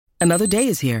Another day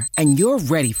is here, and you're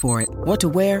ready for it. What to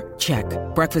wear? Check.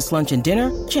 Breakfast, lunch, and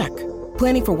dinner? Check.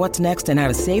 Planning for what's next and how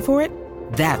to save for it?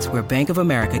 That's where Bank of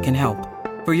America can help.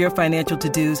 For your financial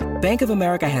to-dos, Bank of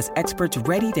America has experts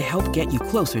ready to help get you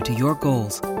closer to your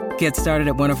goals. Get started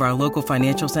at one of our local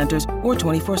financial centers or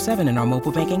 24/7 in our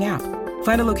mobile banking app.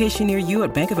 Find a location near you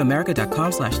at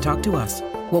bankofamerica.com/talktous.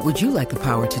 What would you like the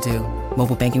power to do?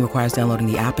 Mobile banking requires downloading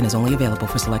the app and is only available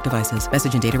for select devices.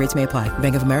 Message and data rates may apply.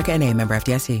 Bank of America N.A., member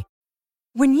FDIC.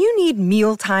 When you need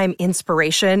mealtime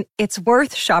inspiration, it's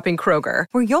worth shopping Kroger,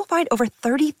 where you'll find over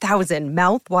 30,000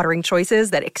 mouth-watering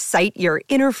choices that excite your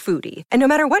inner foodie. And no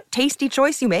matter what tasty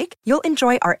choice you make, you'll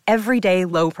enjoy our everyday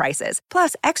low prices,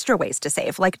 plus extra ways to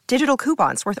save, like digital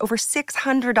coupons worth over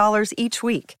 $600 each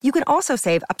week. You can also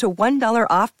save up to $1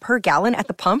 off per gallon at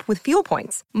the pump with fuel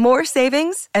points. More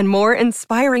savings and more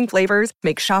inspiring flavors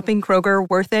make shopping Kroger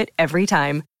worth it every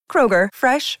time. Kroger,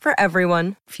 fresh for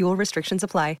everyone. Fuel restrictions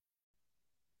apply.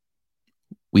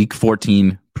 Week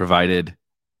 14 provided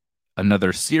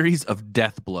another series of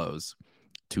death blows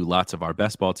to lots of our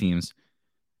best ball teams,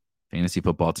 fantasy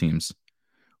football teams.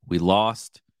 We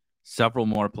lost several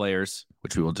more players,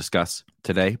 which we will discuss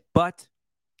today, but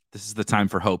this is the time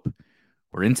for hope.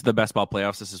 We're into the best ball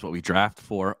playoffs. This is what we draft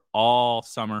for all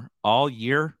summer, all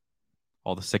year,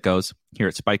 all the sickos here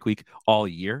at Spike Week, all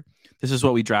year. This is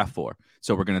what we draft for.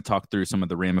 So we're going to talk through some of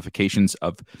the ramifications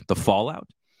of the fallout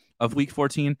of Week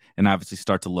 14, and obviously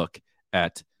start to look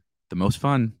at the most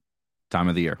fun time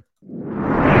of the year.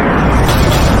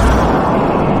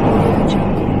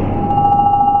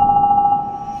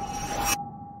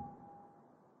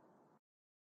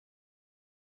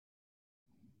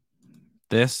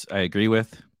 This I agree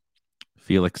with.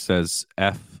 Felix says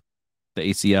F the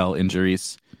ACL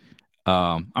injuries.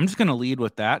 I'm just going to lead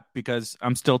with that because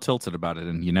I'm still tilted about it.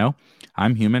 And,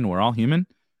 I'm human. We're all human.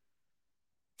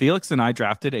 Felix and I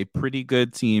drafted a pretty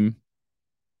good team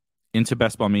into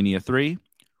Best Ball Mania 3.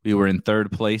 We were in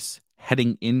third place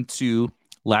heading into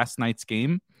last night's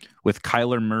game with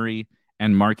Kyler Murray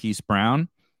and Marquise Brown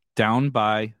down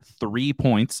by 3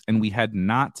 points. And we had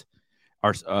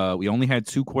we only had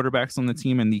two quarterbacks on the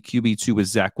team, and the QB2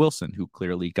 was Zach Wilson, who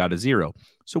clearly got a 0.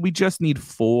 So we just need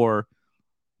a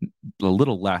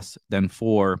little less than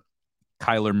 4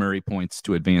 Kyler Murray points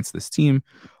to advance this team.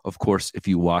 Of course, if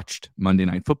you watched Monday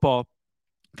Night Football,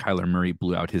 Kyler Murray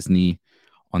blew out his knee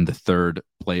on the third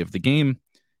play of the game,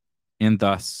 and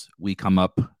thus we come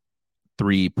up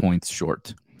 3 points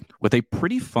short with a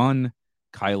pretty fun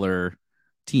Kyler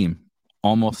team,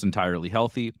 almost entirely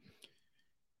healthy.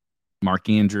 Mark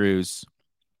Andrews,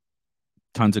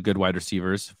 tons of good wide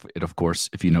receivers. It, of course,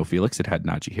 if you know Felix, it had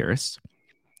Najee Harris,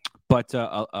 but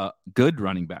good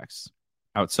running backs.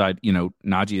 Outside,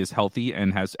 Najee is healthy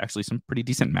and has actually some pretty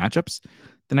decent matchups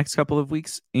the next couple of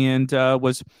weeks, and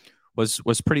was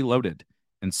pretty loaded.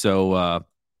 And so I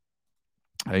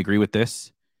agree with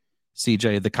this.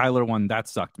 CJ, the Kyler one, that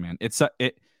sucked, man. It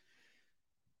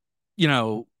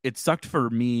sucked for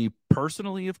me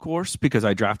personally, of course, because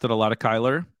I drafted a lot of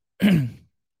Kyler.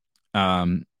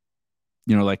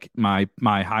 Like my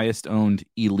highest owned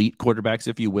elite quarterbacks,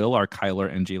 if you will, are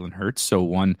Kyler and Jalen Hurts.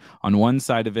 So on one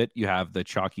side of it, you have the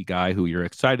chalky guy who you're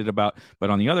excited about. But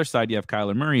on the other side, you have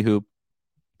Kyler Murray, who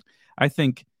I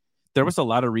think there was a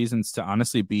lot of reasons to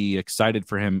honestly be excited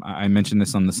for him. I mentioned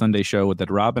this on the Sunday show that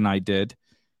Rob and I did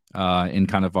in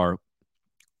kind of our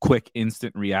quick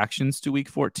instant reactions to Week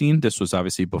 14. This was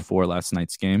obviously before last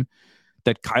night's game.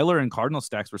 That Kyler and Cardinal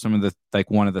stacks were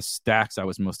one of the stacks I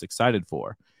was most excited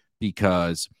for,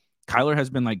 because Kyler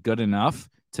has been good enough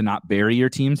to not bury your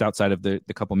teams outside of the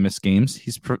couple missed games.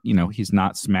 He's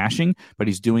not smashing, but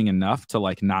he's doing enough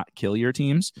to not kill your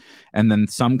teams. And then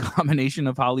some combination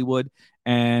of Hollywood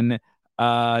and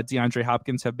DeAndre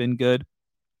Hopkins have been good.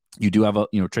 You do have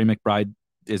Trey McBride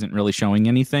isn't really showing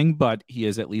anything, but he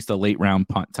is at least a late round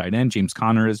punt tight end. James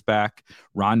Conner is back.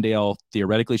 Rondale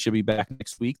theoretically should be back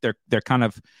next week. They're kind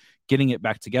of getting it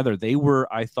back together. They were,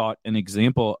 I thought, an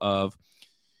example of,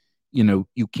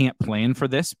 you can't plan for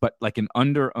this, but an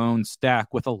under-owned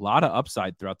stack with a lot of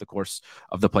upside throughout the course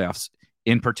of the playoffs,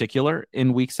 in particular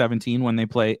in Week 17 when they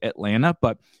play Atlanta.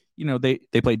 But,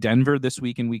 they play Denver this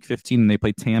week in Week 15, and they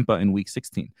play Tampa in Week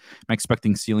 16. Am I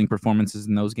expecting ceiling performances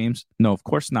in those games? No, of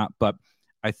course not. But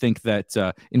I think that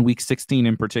in Week 16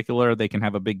 in particular, they can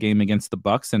have a big game against the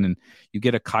Bucs, and then you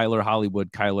get a Kyler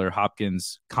Hollywood, Kyler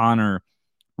Hopkins, Connor,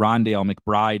 Rondale,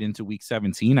 McBride into Week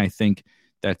 17. I think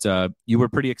that you were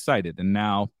pretty excited, and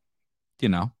now,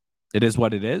 it is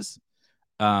what it is.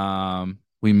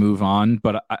 We move on,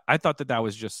 but I thought that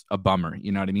was just a bummer.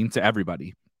 You know what I mean? To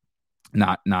everybody,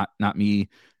 not me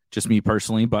just me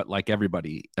personally, but like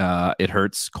everybody, it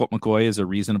hurts. Colt McCoy is a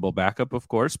reasonable backup, of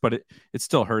course, but it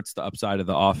still hurts the upside of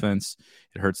the offense.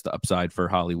 It hurts the upside for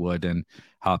Hollywood and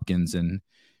Hopkins and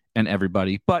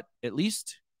everybody. But at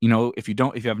least, if you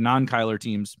have non-Kyler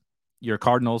teams, your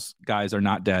Cardinals guys are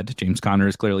not dead. James Conner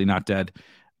is clearly not dead.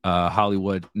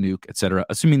 Hollywood, Nuke, etc.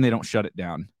 Assuming they don't shut it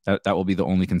down, that will be the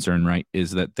only concern, right?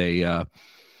 Is that they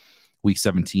week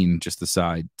 17 just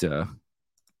decide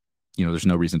there's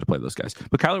no reason to play those guys.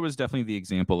 But Kyler was definitely the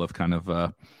example of kind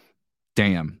of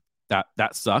damn,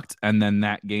 that sucked. And then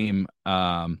that game,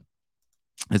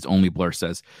 as Only Blur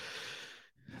says,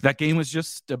 that game was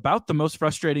just about the most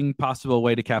frustrating possible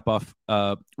way to cap off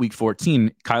week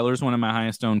 14. Kyler's one of my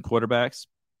highest owned quarterbacks.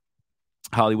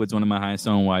 Hollywood's one of my highest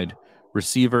owned wide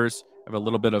receivers. I have a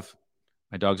little bit of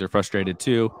my dogs are frustrated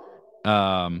too.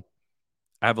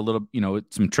 I have a little,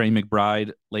 some Trey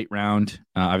McBride late round.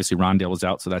 Obviously, Rondale was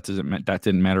out, so that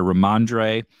didn't matter.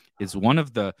 Ramondre is one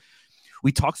of the.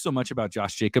 We talk so much about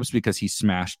Josh Jacobs because he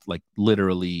smashed like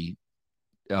literally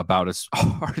about as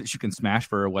hard as you can smash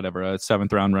for whatever a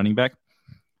 7th round running back.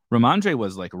 Ramondre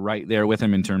was like right there with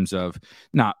him in terms of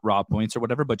not raw points or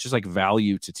whatever, but just like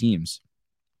value to teams.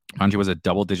 Ramondre was a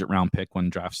double-digit round pick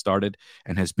when draft started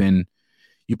and has been.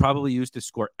 You probably used to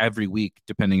score every week,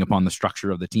 depending upon the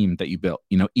structure of the team that you built.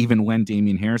 Even when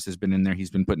Damian Harris has been in there,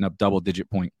 he's been putting up double-digit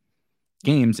point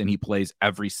games, and he plays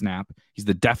every snap. He's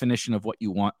the definition of what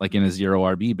you want, like in a 0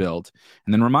 RB build.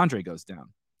 And then Ramondre goes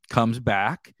down, comes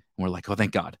back, and we're like, oh,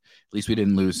 thank God. At least we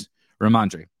didn't lose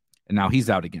Ramondre. And now he's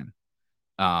out again.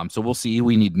 So we'll see.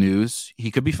 We need news. He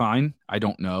could be fine. I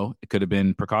don't know. It could have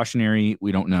been precautionary.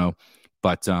 We don't know.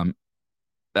 But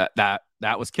that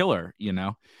was killer,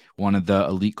 One of the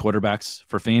elite quarterbacks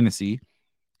for fantasy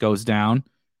goes down.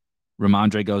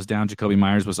 Ramondre goes down. Jacoby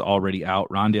Myers was already out.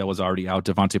 Rondale was already out.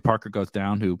 Devontae Parker goes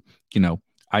down, who,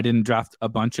 I didn't draft a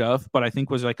bunch of, but I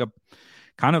think was like a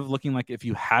kind of looking like if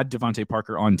you had Devontae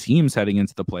Parker on teams heading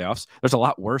into the playoffs, there's a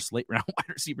lot worse late round wide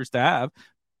receivers to have.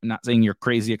 I'm not saying you're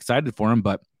crazy excited for him,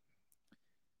 but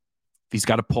he's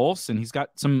got a pulse and he's got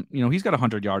some, he's got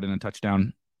 100-yard and a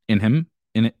touchdown in him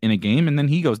in a game, and then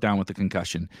he goes down with a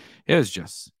concussion. That was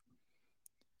just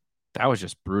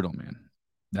brutal, man.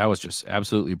 That was just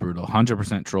absolutely brutal.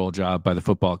 100% troll job by the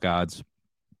football gods.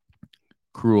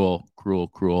 Cruel.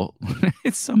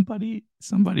 It's somebody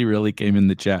really came in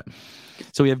the chat.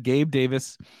 So we have Gabe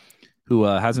Davis, who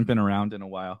hasn't been around in a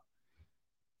while,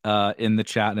 in the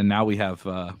chat, and now we have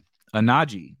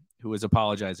Anaji, who is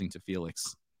apologizing to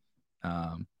Felix.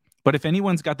 But if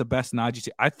anyone's got the best Najee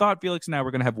team, I thought Felix and I were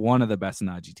going to have one of the best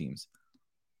Najee teams.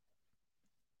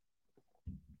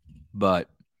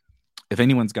 But if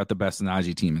anyone's got the best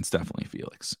Najee team, it's definitely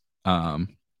Felix.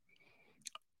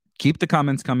 Keep the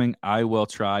comments coming. I will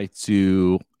try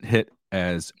to hit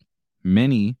as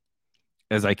many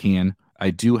as I can.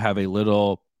 I do have a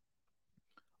little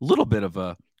bit of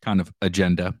a kind of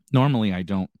agenda. Normally I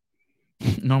don't.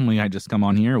 Normally I just come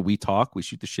on here, we talk, we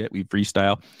shoot the shit, we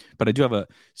freestyle, but I do have a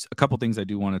couple things I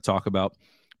do want to talk about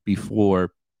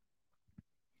before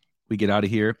we get out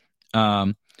of here.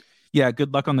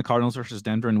 Good luck on the Cardinals versus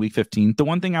Denver in week 15. The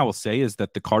one thing I will say is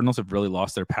that the Cardinals have really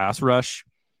lost their pass rush,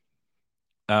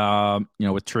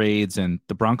 with trades, and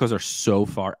the Broncos are so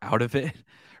far out of it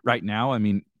right now. I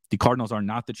mean, the Cardinals are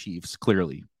not the Chiefs,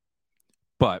 clearly,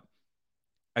 but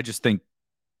I just think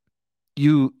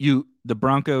the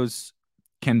Broncos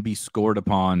can be scored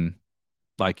upon,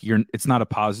 like it's not a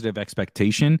positive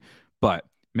expectation, but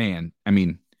man, I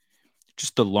mean,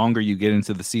 just the longer you get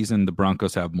into the season, the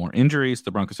Broncos have more injuries.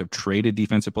 The Broncos have traded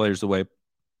defensive players away.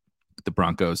 The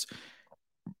Broncos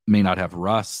may not have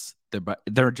Russ.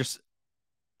 They're just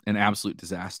an absolute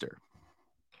disaster.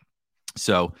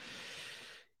 So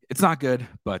it's not good,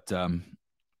 but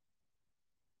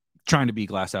trying to be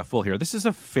glass half full here. This is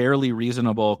a fairly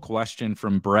reasonable question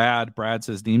from Brad. Brad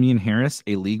says, Damian Harris,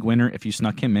 a league winner if you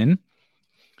snuck him in.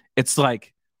 It's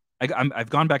like,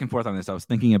 I've gone back and forth on this. I was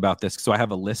thinking about this. So I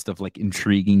have a list of like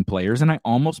intriguing players, and I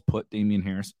almost put Damian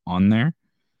Harris on there.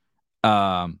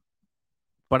 But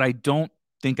I don't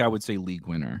think I would say league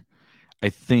winner. I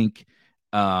think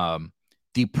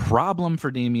the problem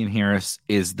for Damian Harris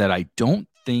is that I don't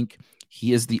think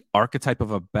he is the archetype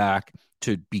of a back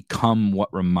to become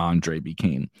what Ramondre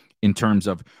became, in terms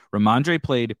of Ramondre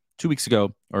played 2 weeks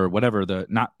ago or whatever,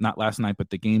 not last night,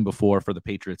 but the game before for the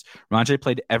Patriots. Ramondre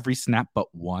played every snap but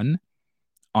one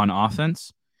on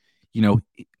offense.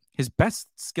 His best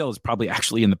skill is probably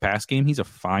actually in the pass game. He's a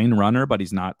fine runner, but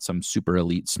he's not some super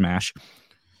elite smash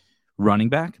running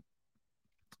back.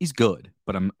 He's good,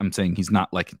 but I'm saying he's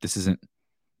not like, this isn't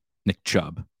Nick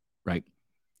Chubb, right?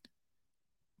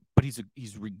 but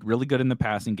he's really good in the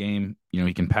passing game.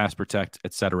 He can pass protect,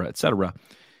 et cetera, et cetera.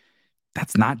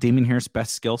 That's not Damien Harris'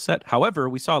 best skill set. However,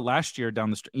 we saw last year down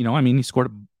the street, he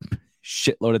scored a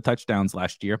shitload of touchdowns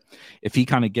last year. If he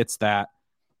kind of gets that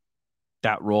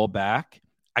role back,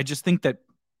 I just think that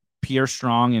Pierre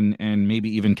Strong and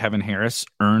maybe even Kevin Harris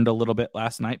earned a little bit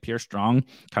last night. Pierre Strong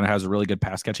kind of has a really good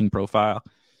pass catching profile.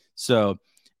 So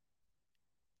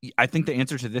I think the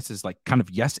answer to this is like kind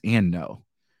of yes and no,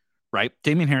 right?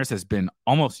 Damien Harris has been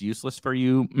almost useless for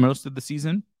you most of the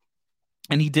season.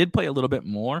 And he did play a little bit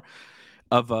more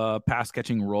of a pass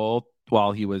catching role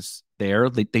while he was there.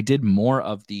 They did more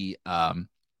of the kind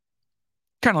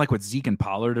of like what Zeke and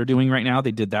Pollard are doing right now.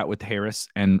 They did that with Harris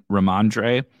and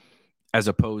Ramondre as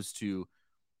opposed to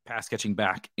pass catching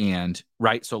back. And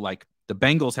right. So like the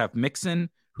Bengals have Mixon,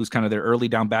 who's kind of their early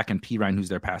down back, and Pirine, who's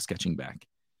their pass catching back.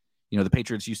 The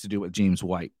Patriots used to do it with James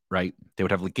White, right? They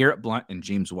would have like Garrett Blount and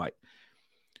James White.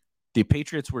 The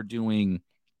Patriots were doing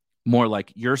more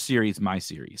like your series, my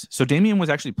series. So Damien was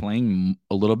actually playing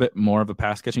a little bit more of a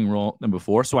pass catching role than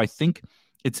before. So I think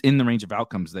it's in the range of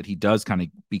outcomes that he does kind of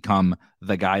become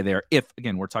the guy there. If,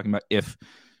 again, we're talking about if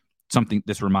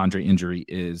this Ramondre injury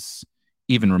is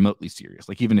even remotely serious,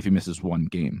 like even if he misses one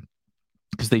game,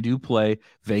 because they do play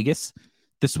Vegas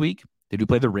this week. They do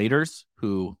play the Raiders,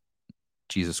 who,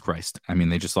 Jesus Christ. I mean,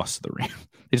 they just lost to the Rams.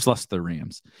 They just lost to the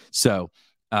Rams. So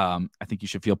I think you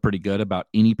should feel pretty good about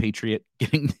any Patriot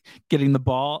getting the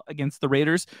ball against the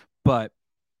Raiders. But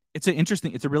he's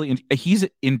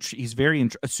very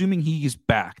assuming he's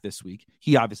back this week.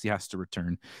 He obviously has to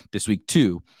return this week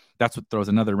too. That's what throws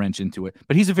another wrench into it.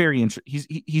 But he's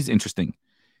he's interesting.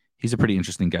 He's a pretty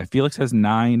interesting guy. Felix has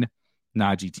 9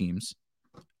 Najee teams.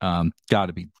 Got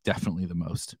to be definitely the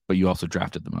most. But you also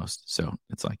drafted the most, so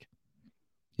it's like,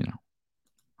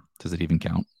 does it even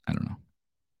count? I don't know.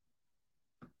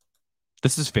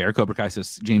 This is fair. Cobra Kai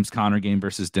says James Conner game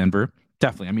versus Denver.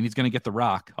 Definitely. I mean, he's going to get the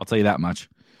rock. I'll tell you that much.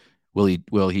 Will he,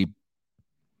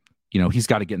 he's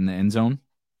got to get in the end zone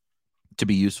to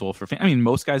be useful for fans. I mean,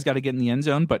 most guys got to get in the end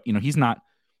zone, but he's not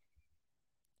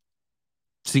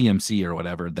CMC or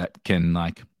whatever that can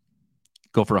like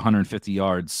go for 150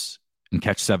 yards and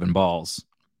catch 7 balls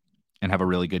and have a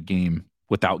really good game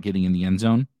without getting in the end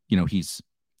zone.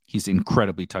 He's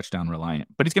incredibly touchdown reliant,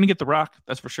 but he's going to get the rock.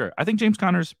 That's for sure. I think James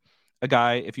Conner's a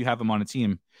guy, if you have him on a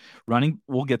team running,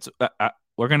 we're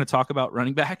going to talk about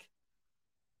running back.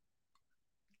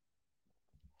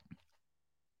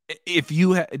 If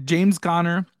you James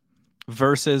Conner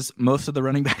versus most of the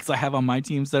running backs I have on my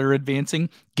teams that are advancing,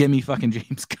 give me fucking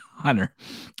James Conner.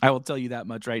 I will tell you that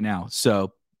much right now.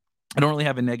 So I don't really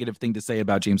have a negative thing to say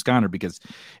about James Conner, because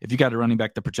if you got a running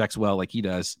back that projects well like he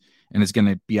does and is going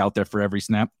to be out there for every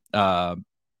snap, how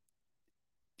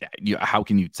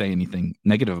can you say anything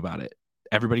negative about it?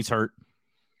 Everybody's hurt.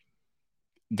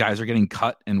 Guys are getting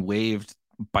cut and waived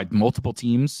by multiple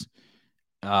teams.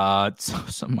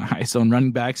 So my highest owned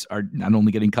running backs are not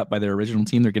only getting cut by their original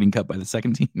team, they're getting cut by the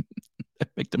second team. I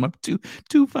picked them up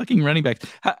two fucking running backs.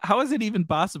 How is it even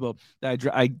possible that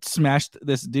I smashed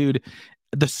this dude?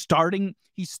 He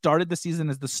started the season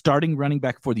as the starting running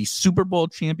back for the Super Bowl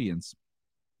champions.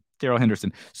 Darrell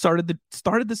Henderson started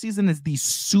the season as the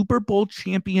Super Bowl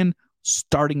champion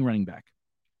starting running back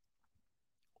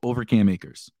over Cam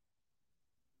Akers.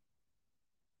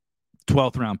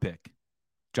 12th round pick.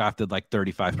 Drafted like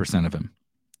 35% of him.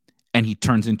 And he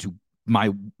turns into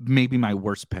maybe my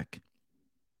worst pick.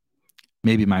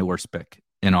 Maybe my worst pick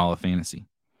in all of fantasy.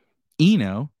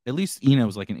 At least Eno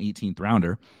was like an 18th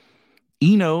rounder.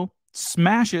 Eno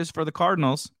smashes for the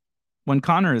Cardinals when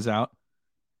Connor is out,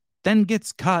 then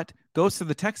gets cut, goes to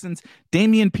the Texans.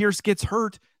 Dameon Pierce gets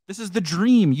hurt. This is the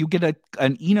dream. You get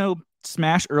an Eno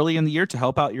smash early in the year to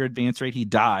help out your advance rate. He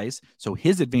dies, so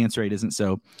his advance rate isn't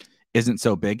so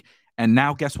big. And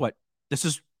now guess what? This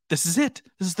is it.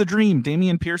 This is the dream.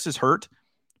 Dameon Pierce is hurt,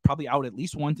 probably out at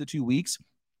least 1 to 2 weeks.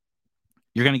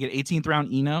 You're going to get 18th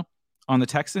round Eno on the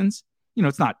Texans.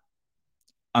 It's not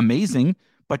amazing,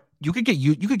 but he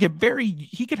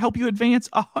could help you advance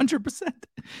 100%.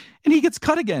 And he gets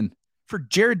cut again for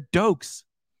Jared Dokes.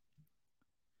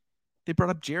 They brought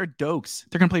up Jared Dokes.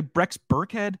 They're going to play Brex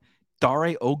Burkhead,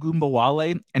 Dare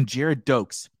Ogunbowale, and Jared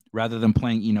Dokes rather than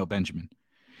playing Eno Benjamin.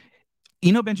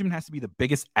 Eno Benjamin has to be the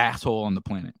biggest asshole on the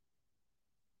planet.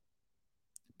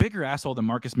 Bigger asshole than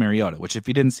Marcus Mariota, which if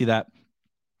you didn't see that,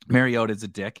 Mariota's a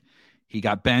dick. He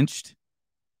got benched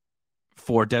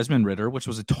for Desmond Ridder, which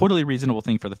was a totally reasonable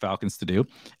thing for the Falcons to do.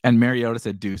 And Mariota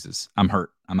said, deuces, I'm hurt.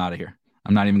 I'm out of here.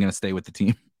 I'm not even going to stay with the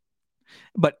team.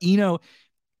 But Eno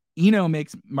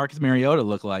makes Marcus Mariota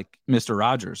look like Mr.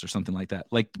 Rogers or something like that.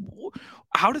 Like,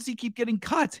 how does he keep getting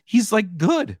cut? He's like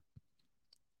good.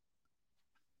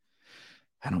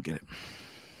 I don't get it.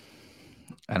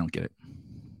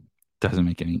 Doesn't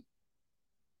make any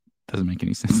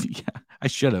sense. Yeah, I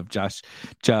should have.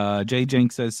 Jay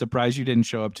Jenks says, surprised you didn't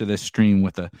show up to this stream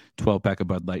with a 12-pack of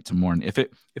Bud Light tomorrow.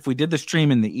 If we did the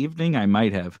stream in the evening, I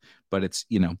might have, but it's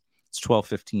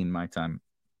 12:15 my time.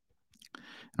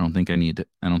 I don't think I need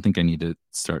to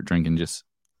start drinking just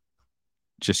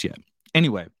yet.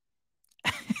 Anyway,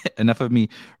 enough of me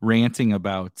ranting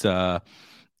about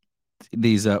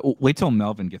these. Wait till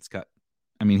Melvin gets cut.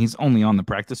 I mean, he's only on the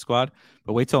practice squad,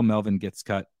 but wait till Melvin gets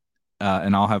cut,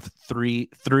 and I'll have three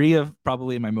of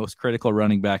probably my most critical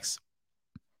running backs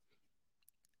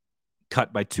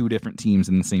cut by two different teams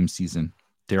in the same season: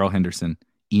 Darrell Henderson,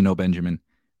 Eno Benjamin,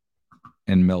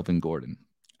 and Melvin Gordon.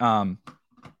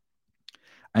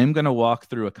 I am going to walk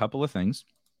through a couple of things.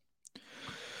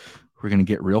 We're going to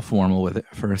get real formal with it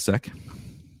for a sec.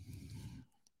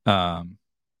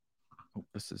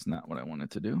 This is not what I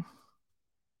wanted to do.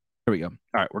 There we go.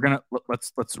 All right,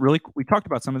 let's really, we talked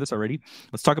about some of this already.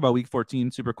 Let's talk about week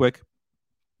 14 super quick.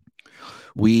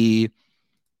 We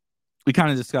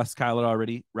kind of discussed Kyler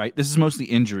already, right? This is mostly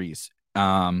injuries.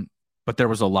 But there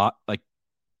was a lot, like,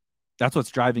 that's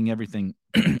what's driving everything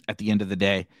at the end of the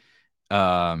day.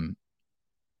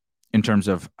 In terms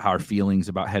of our feelings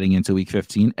about heading into week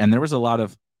 15. And there was a lot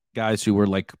of guys who were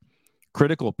like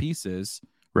critical pieces,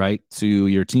 right, to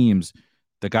your teams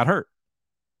that got hurt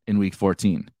in week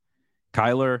 14.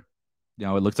 Kyler, it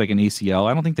looks like an ACL.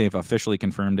 I don't think they've officially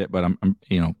confirmed it, but I'm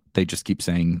they just keep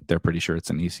saying they're pretty sure it's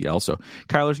an ACL. So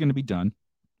Kyler's going to be done.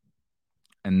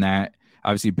 And that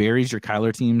obviously buries your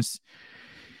Kyler teams.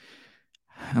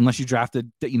 Unless you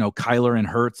drafted, Kyler and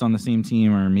Hurts on the same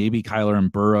team, or maybe Kyler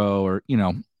and Burrow, or,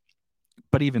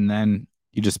 but even then,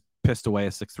 you just pissed away a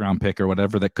 6th round pick or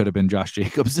whatever that could have been Josh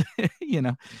Jacobs.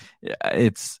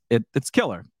 It's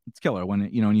killer. It's killer when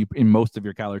in most of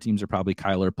your Kyler teams are probably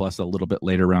Kyler plus a little bit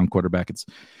later round quarterback.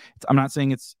 I'm not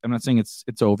saying it's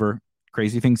over.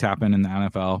 Crazy things happen in the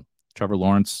NFL. Trevor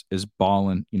Lawrence is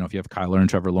balling. If you have Kyler and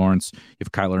Trevor Lawrence, you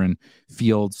have Kyler and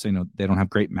Fields. They don't have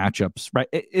great matchups, right?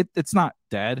 It's not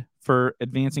dead for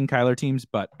advancing Kyler teams,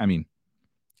 but I mean,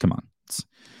 come on.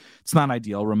 It's not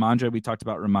ideal. Ramondre, we talked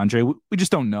about Ramondre. We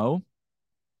just don't know.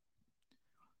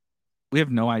 We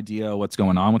have no idea what's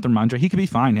going on with Ramondre. He could be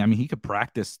fine. I mean, he could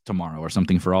practice tomorrow or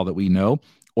something for all that we know,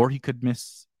 or he could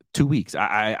miss 2 weeks.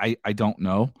 I don't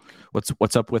know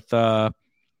what's up with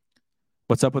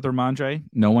Ramondre.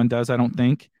 No one does, I don't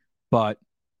think, but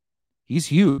he's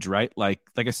huge, right? Like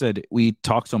I said, we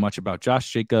talk so much about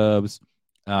Josh Jacobs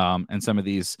and some of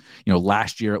these.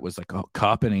 Last year it was like, oh,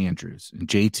 Kupp and Andrews and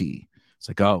JT. It's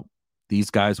like, oh,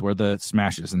 these guys were the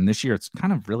smashes. And this year it's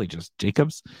kind of really just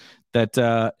Jacobs that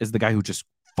is the guy who just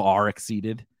far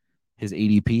exceeded his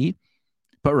ADP.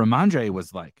 But Ramondre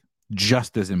was like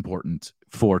just as important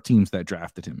for teams that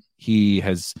drafted him.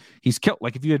 He's killed.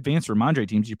 Like, if you advance Ramondre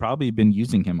teams, you've probably been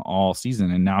using him all season.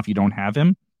 And now if you don't have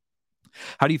him,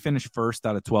 how do you finish first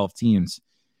out of 12 teams?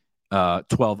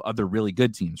 12 other really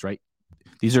good teams, right?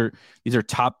 These are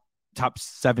top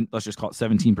 7, let's just call it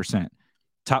 17%.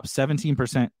 Top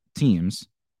 17% teams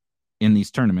in these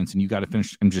tournaments, and you got to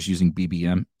finish. I'm just using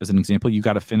BBM as an example. You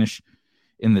got to finish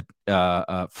in the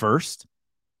first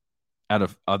out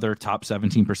of other top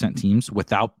 17% teams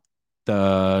without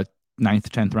the 9th,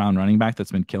 10th round running back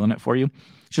that's been killing it for you.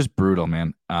 It's just brutal,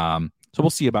 man. So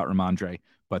we'll see about Ramondre,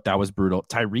 but that was brutal.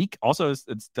 Tyreek also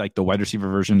it's like the wide receiver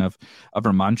version of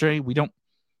Ramondre. We don't.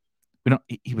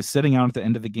 He was sitting out at the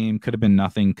end of the game. Could have been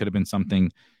nothing. Could have been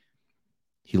something.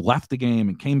 He left the game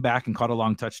and came back and caught a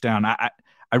long touchdown. I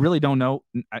really don't know.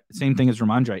 Same thing as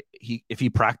Ramondre. If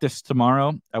he practiced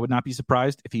tomorrow, I would not be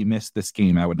surprised. If he missed this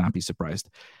game, I would not be surprised.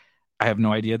 I have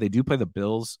no idea. They do play the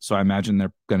Bills, so I imagine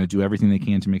they're going to do everything they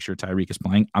can to make sure Tyreek is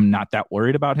playing. I'm not that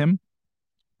worried about him.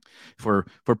 For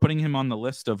putting him on the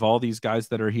list of all these guys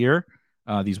that are here,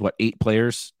 these 8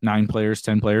 players, 9 players,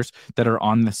 10 players that are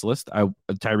on this list,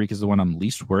 Tyreek is the one I'm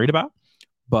least worried about.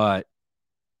 But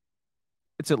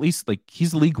it's at least like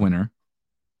he's the league winner.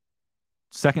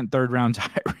 2nd, 3rd round,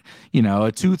 a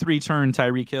 2-3 turn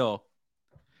Tyreek Hill,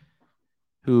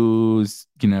 who's,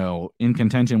 in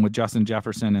contention with Justin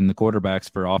Jefferson and the quarterbacks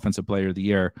for offensive player of the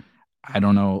year. I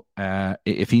don't know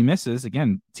if he misses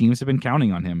again. Teams have been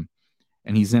counting on him,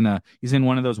 and he's in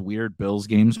one of those weird Bills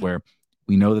games where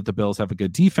we know that the Bills have a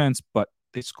good defense, but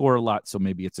they score a lot. So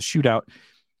maybe it's a shootout.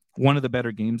 One of the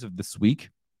better games of this week.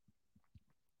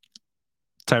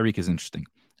 Tyreek is interesting.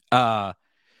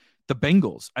 The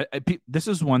Bengals. This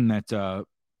is one that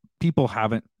people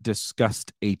haven't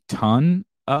discussed a ton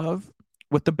of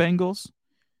with the Bengals,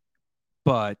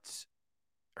 but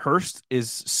Hurst is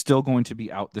still going to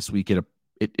be out this week.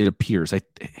 It appears.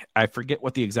 I forget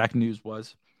what the exact news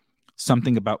was.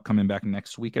 Something about coming back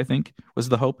next week, I think, was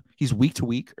the hope. He's week to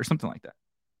week or something like that.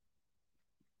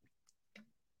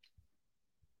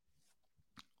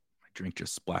 My drink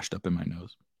just splashed up in my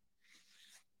nose.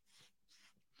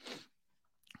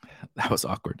 That was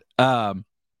awkward.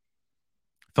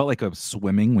 Felt like I was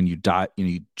swimming when you dive,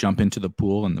 you jump into the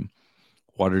pool and the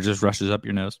water just rushes up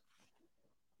your nose.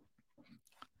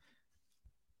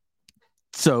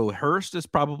 So Hurst is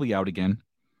probably out again.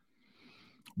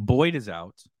 Boyd is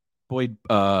out. Boyd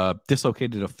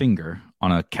dislocated a finger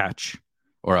on a catch,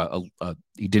 or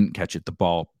he didn't catch it. The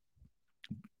ball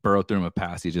burrowed through him a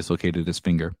pass. He dislocated his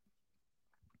finger.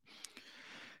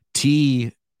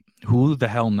 T, who the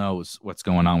hell knows what's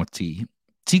going on with T?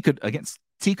 T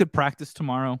could practice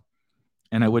tomorrow,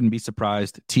 and I wouldn't be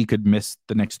surprised. T could miss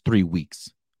the next 3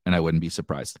 weeks, and I wouldn't be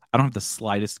surprised. I don't have the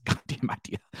slightest goddamn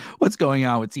idea what's going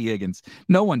on with T Higgins.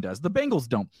 No one does. The Bengals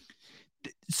don't.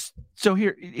 So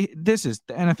here, the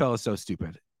NFL is so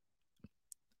stupid.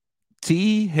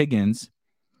 T Higgins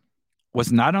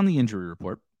was not on the injury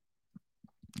report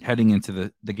heading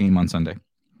into the game on Sunday,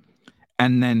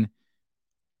 and then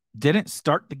didn't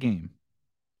start the game.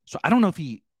 So I don't know if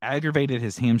he aggravated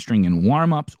his hamstring in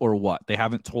warm-ups or what. They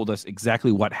haven't told us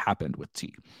exactly what happened with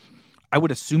T. I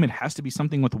would assume it has to be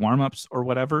something with warm-ups or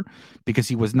whatever, because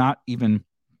he was not even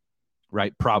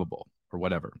probable or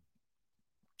whatever.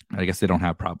 I guess they don't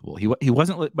have probable. He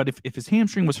wasn't, but if his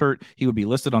hamstring was hurt, he would be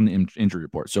listed on the injury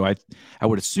report. So I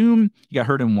would assume he got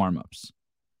hurt in warmups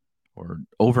or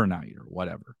overnight or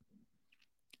whatever.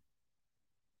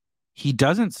 He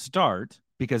doesn't start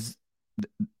because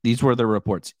these were the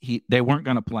reports. They weren't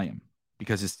going to play him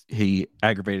because he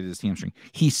aggravated his hamstring.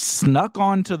 He snuck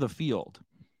onto the field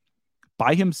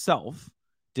by himself,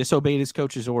 disobeyed his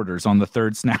coach's orders on the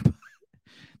third snap,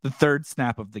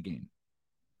 of the game.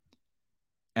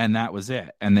 And that was it.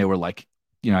 And they were like,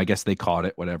 I guess they caught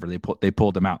it, whatever. They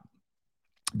pulled him out.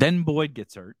 Then Boyd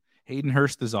gets hurt. Hayden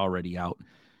Hurst is already out.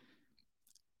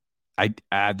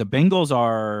 The Bengals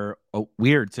are a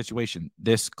weird situation.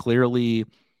 This clearly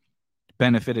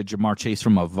benefited Ja'Marr Chase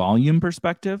from a volume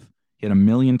perspective. He had 1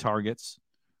 million targets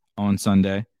on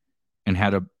Sunday and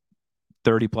had a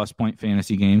 30-plus point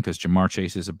fantasy game because Ja'Marr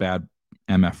Chase is a bad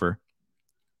MFer.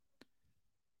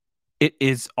 It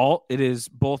is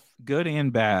both good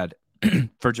and bad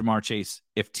for Ja'Marr Chase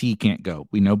if T can't go.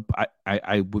 We know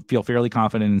I would feel fairly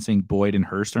confident in saying Boyd and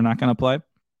Hurst are not going to play.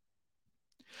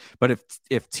 But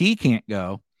if T can't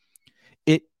go,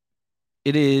 it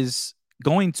is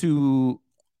going to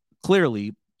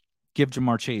clearly give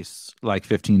Ja'Marr Chase like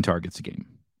 15 targets a game.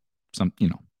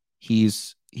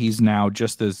 He's now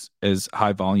just as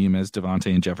high volume as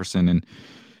Devontae and Jefferson and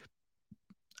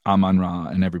Amon-Ra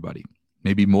and everybody.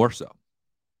 Maybe more so.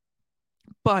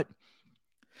 But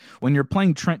when you're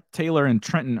playing Trent Taylor and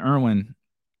Trenton Irwin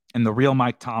and the real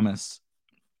Mike Thomas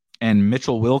and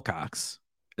Mitchell Wilcox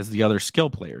as the other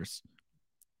skill players,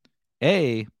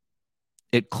 it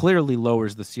clearly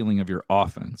lowers the ceiling of your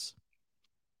offense.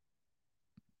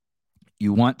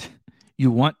 You want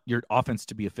your offense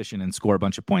to be efficient and score a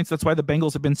bunch of points. That's why the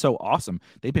Bengals have been so awesome.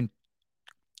 They've been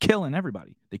killing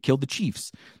everybody. They killed the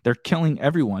Chiefs. They're killing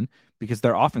everyone because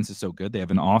their offense is so good. They have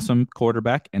an awesome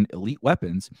quarterback and elite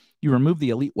weapons. You remove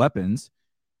the elite weapons,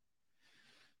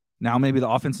 now maybe the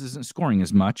offense isn't scoring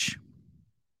as much.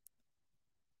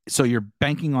 So you're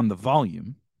banking on the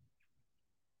volume.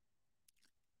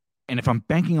 And if I'm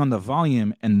banking on the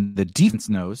volume and the defense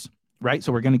knows, right?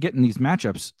 So we're going to get in these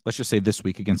matchups. Let's just say this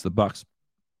week against the Bucs.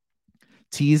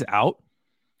 T's out.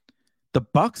 The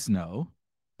Bucs know.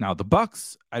 Now, the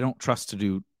Bucs, I don't trust to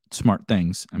do smart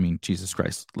things. I mean, Jesus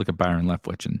Christ, look at Byron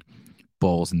Leftwich and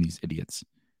Bowles and these idiots.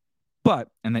 But,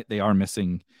 and they are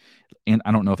missing, and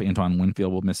I don't know if Antoine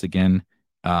Winfield will miss again,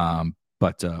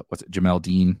 but Jamel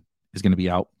Dean is going to be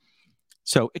out.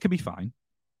 So it could be fine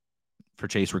for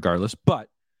Chase regardless. But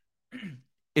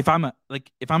if I'm a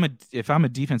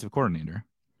defensive coordinator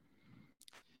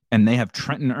and they have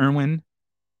Trenton Irwin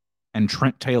and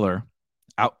Trent Taylor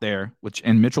out there,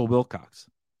 and Mitchell Wilcox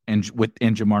and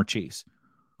Ja'Marr Chase,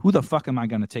 who the fuck am I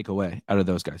going to take away out of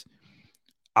those guys?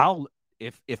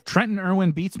 If Trenton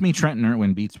Irwin beats me, Trenton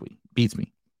Irwin beats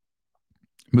me.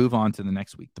 Move on to the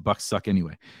next week. The Bucs suck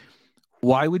anyway.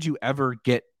 Why would you ever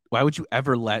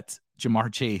let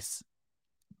Ja'Marr Chase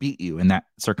beat you in that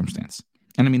circumstance?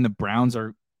 And I mean, the Browns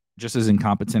are just as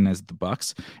incompetent as the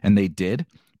Bucs, and they did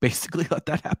basically let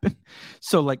that happen.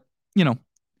 So,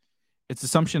 it's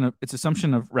assumption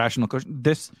of rational coaching.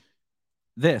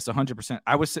 this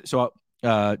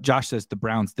 100%. Josh says the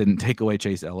Browns didn't take away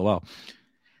Chase. LOL.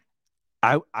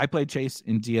 I played Chase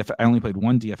in DFS. I only played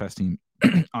one DFS team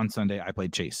on Sunday. I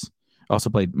played Chase. I also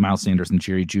played Miles Sanders and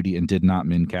Jerry Jeudy and did not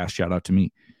min cash. Shout out to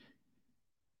me.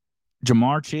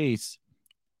 Jamar Chase.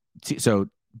 So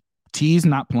T's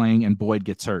not playing and Boyd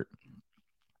gets hurt.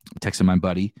 I texted my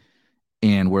buddy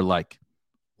and we're like,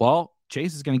 well,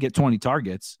 Chase is going to get 20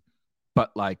 targets,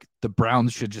 but like the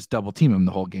Browns should just double team him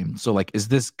the whole game. So like, is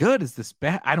this good? Is this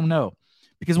bad? I don't know.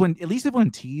 Because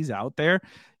when T's out there,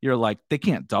 you're like, they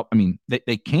can't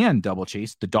they can double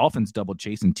chase. The Dolphins double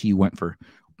chase and T went for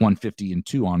 150 and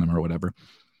 2 on him or whatever.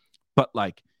 But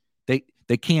like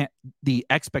they can't, the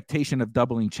expectation of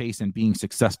doubling Chase and being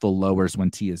successful lowers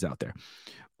when T is out there.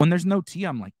 When there's no T,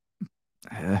 I'm like,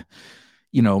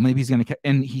 maybe he's going to,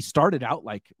 and he started out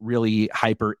like really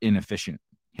hyper inefficient.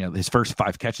 His first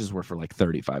 5 catches were for like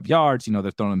 35 yards.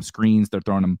 They're throwing him screens, they're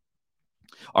throwing him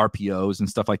RPOs and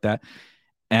stuff like that.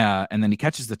 And then he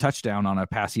catches the touchdown on a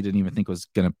pass he didn't even think was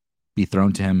going to be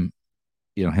thrown to him.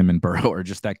 Him and Burrow are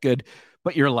just that good.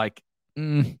 But you're like,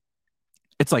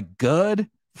 it's like good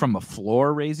from a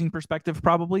floor raising perspective,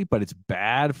 probably, but it's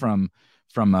bad from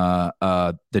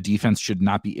the defense should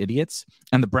not be idiots.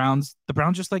 And the Browns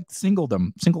just like singled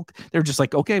them. They're just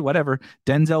like, okay, whatever.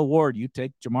 Denzel Ward, you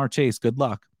take Jamar Chase. Good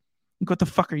luck. Like, what the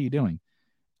fuck are you doing?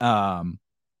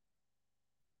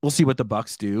 We'll see what the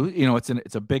Bucs do.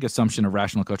 It's a big assumption of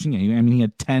rational coaching. I mean, he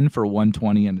had 10 for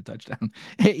 120 and a touchdown.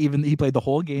 He played the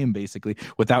whole game basically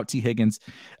without T. Higgins,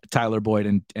 Tyler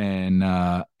Boyd,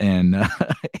 and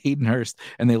Hayden Hurst,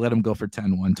 and they let him go for 10,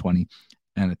 120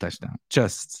 and a touchdown.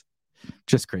 Just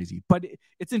crazy. But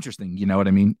it's interesting. You know what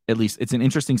I mean? At least it's an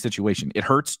interesting situation. It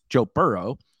hurts Joe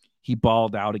Burrow. He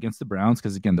balled out against the Browns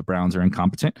because, again, the Browns are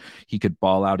incompetent. He could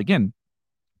ball out again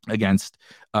against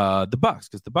the Bucs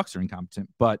because the Bucs are incompetent.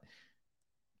 But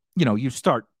you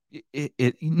start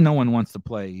it. No one wants to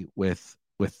play with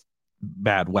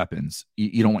bad weapons.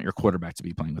 You don't want your quarterback to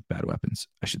be playing with bad weapons,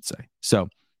 I should say. So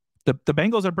the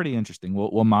Bengals are pretty interesting.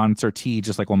 We'll monitor T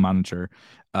just like we'll monitor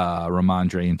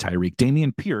Ramondre and Tyreek.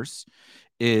 Dameon Pierce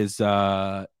is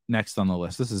next on the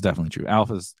list. This is definitely true.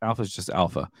 Alpha's just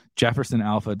alpha. Jefferson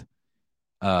alpha.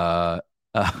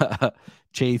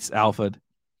 Chase alpha.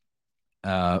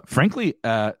 Frankly,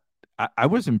 I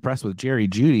was impressed with Jerry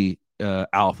Jeudy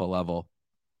alpha level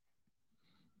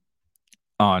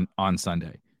on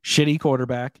Sunday. Shitty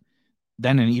quarterback,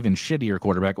 then an even shittier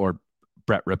quarterback, or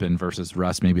Brett Rippon versus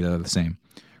Russ. Maybe they're the same.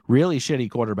 Really shitty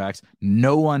quarterbacks.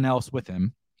 No one else with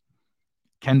him.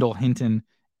 Kendall Hinton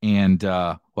and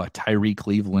Tyree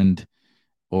Cleveland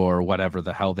or whatever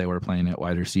the hell they were playing at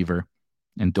wide receiver,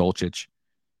 and Dulcich,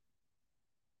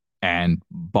 and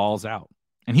balls out.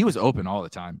 And he was open all the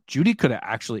time. Jeudy could have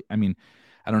actually, I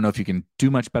don't know if you can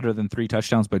do much better than 3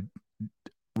 touchdowns, but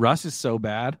Russ is so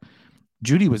bad.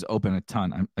 Jeudy was open a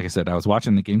ton. Like I said, I was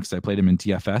watching the game because I played him in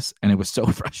DFS, and it was so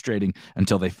frustrating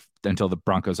until the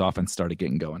Broncos offense started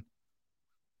getting going.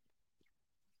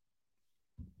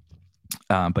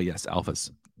 But yes,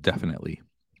 alpha's definitely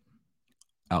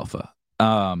alpha.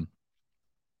 Yeah,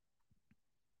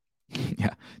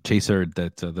 Chase heard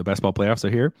that the best ball playoffs are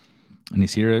here, and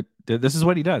he's here. This is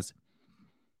what he does. In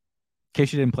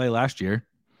case you didn't play last year,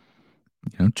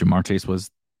 Jamar Chase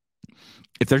was.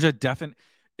 If there's a definite,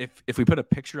 if we put a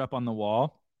picture up on the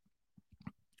wall,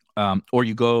 or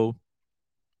you go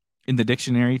in the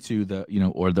dictionary to the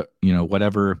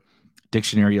whatever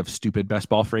dictionary of stupid best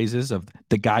ball phrases of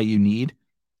the guy you need,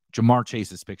 Jamar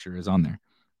Chase's picture is on there.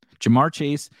 Jamar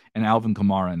Chase and Alvin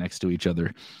Kamara next to each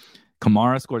other.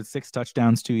 Kamara scored 6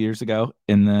 touchdowns 2 years ago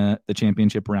in the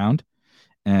championship round.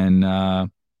 And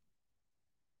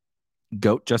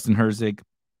GOAT Justin Herzig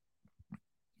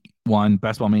won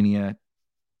Best Ball Mania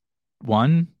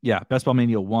 1. Yeah, Best Ball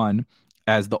Mania 1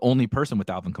 as the only person with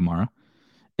Alvin Kamara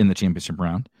in the championship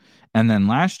round. And then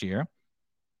last year,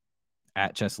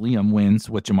 at Chess Liam wins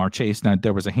with Jamar Chase. Now,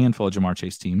 there was a handful of Jamar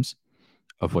Chase teams,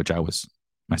 of which I was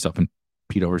myself and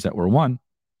Pete Overs that were one.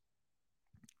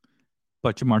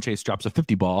 But Jamar Chase drops a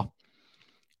 50 ball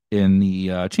in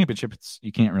the championship.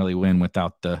 You can't really win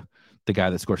without the guy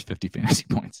that scores 50 fantasy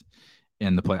points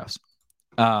in the playoffs.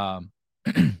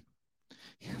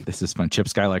 This is fun. Chip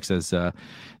Skylark says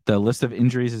the list of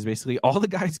injuries is basically all the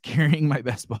guys carrying my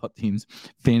best ball team's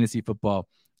fantasy football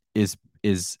is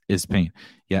pain.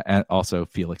 Yeah, and also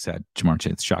Felix had Jamar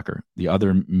Chase. Shocker. The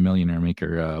other Millionaire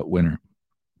Maker winner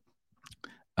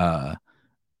had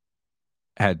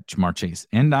Jamar Chase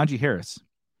and Najee Harris.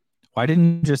 Why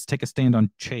didn't you just take a stand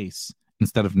on Chase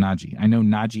instead of Najee. I know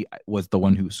Najee was the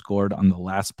one who scored on the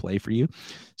last play for you,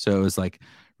 so it was like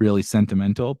really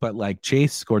sentimental. But like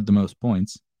Chase scored the most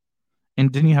points, and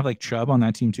didn't you have like Chubb on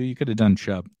that team too? You could have done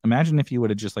Chubb. Imagine if you would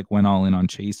have just like went all in on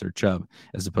Chase or Chubb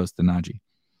as opposed to Najee.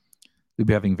 We'd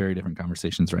be having very different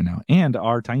conversations right now, and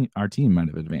our team might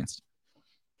have advanced.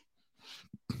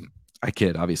 I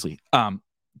kid, obviously.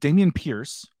 Dameon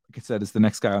Pierce, like I said, is the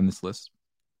next guy on this list.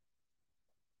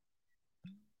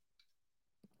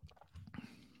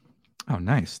 Oh,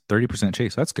 nice. 30%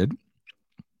 Chase. That's good.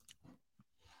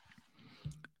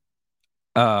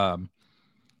 Dameon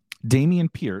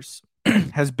Pierce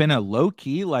has been a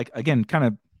low-key, like, again, kind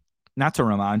of not to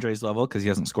Ramondre's level because he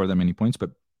hasn't scored that many points,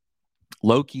 but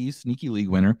low-key, sneaky league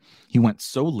winner. He went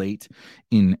so late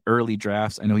in early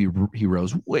drafts. I know he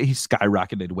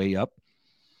skyrocketed way up,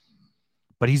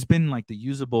 but he's been like the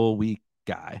usable weak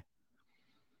guy.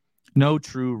 No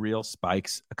true real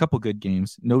spikes. A couple good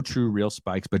games. No true real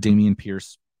spikes, but Dameon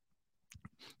Pierce,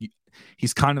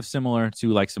 he's kind of similar to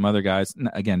like some other guys.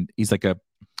 Again, he's like a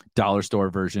dollar store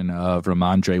version of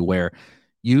Ramondre where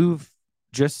you've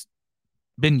just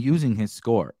been using his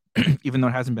score, even though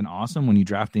it hasn't been awesome when you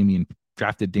drafted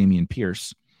Dameon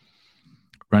Pierce.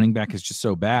 Running back is just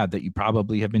so bad that you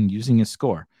probably have been using his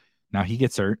score. Now he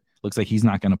gets hurt. Looks like he's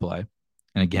not going to play.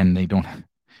 And again,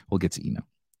 we'll get to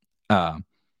Eno.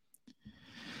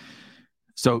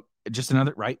 So just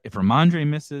another, right? If Ramondre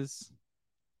misses,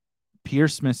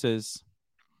 Pierce misses,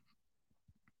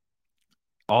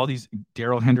 all these,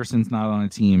 Darrell Henderson's not on a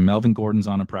team, Melvin Gordon's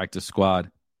on a practice squad,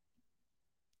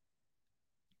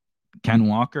 Ken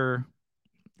Walker,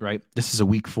 right? This is a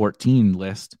week 14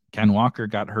 list. Ken Walker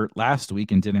got hurt last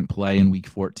week and didn't play in week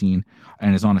 14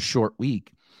 and is on a short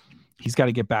week. He's got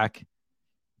to get back.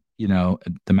 You know,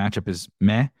 the matchup is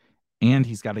meh, and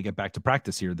he's got to get back to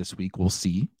practice here this week. We'll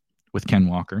see with Ken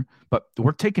Walker, but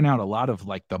we're taking out a lot of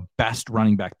like the best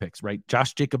running back picks, right?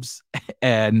 Josh Jacobs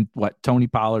and Tony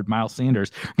Pollard, Miles Sanders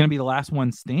are going to be the last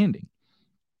ones standing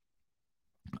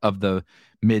of the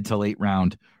mid to late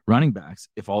round running backs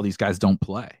if all these guys don't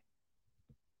play.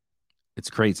 It's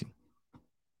crazy.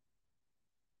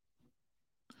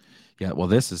 Yeah, well,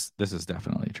 this is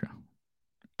definitely true.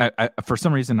 I for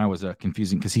some reason I was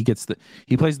confusing because he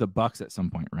plays the Bucks at some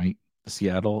point, right?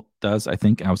 Seattle does, I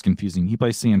think. I was confusing. He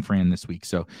plays San Fran this week,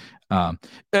 so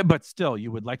but still,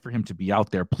 you would like for him to be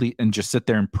out there, please, and just sit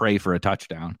there and pray for a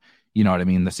touchdown. You know what I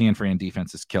mean? The San Fran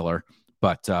defense is killer,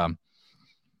 but you're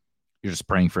just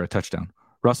praying for a touchdown.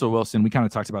 Russell Wilson, we kind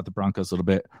of talked about the Broncos a little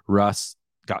bit. Russ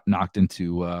got knocked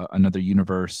into another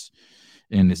universe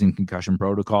and is in concussion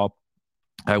protocol.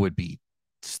 I would be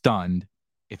stunned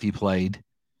if he played.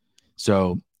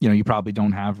 So, you know, you probably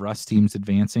don't have Russ teams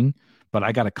advancing, but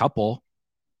I got a couple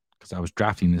because I was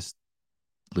drafting this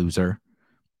loser.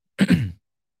 And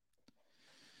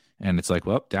it's like,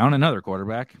 well, down another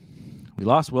quarterback. We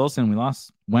lost Wilson. We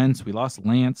lost Wentz. We lost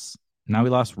Lance. Now we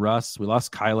lost Russ. We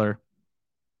lost Kyler.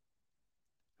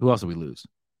 Who else did we lose?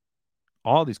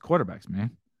 All these quarterbacks,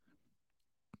 man.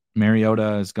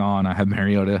 Mariota is gone. I have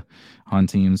Mariota on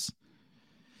teams.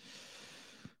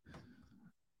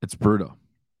 It's brutal.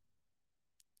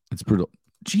 It's brutal.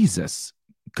 Jesus.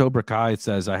 Cobra Kai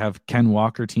says, I have Ken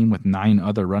Walker team with 9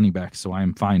 other running backs, so I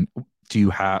am fine.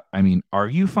 Are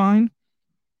you fine?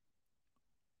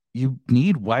 You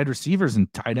need wide receivers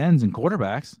and tight ends and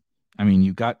quarterbacks. I mean,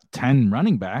 you got 10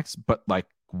 running backs, but like,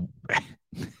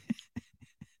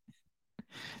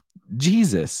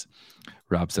 Jesus.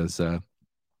 Rob says,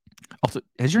 also,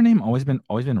 has your name always been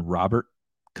Robert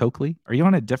Coakley? Are you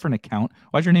on a different account?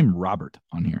 Why's your name Robert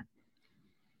on here?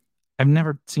 I've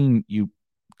never seen you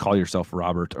call yourself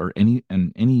Robert or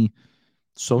any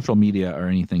social media or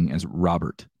anything as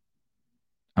Robert.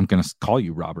 I'm going to call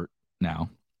you Robert now,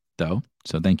 though.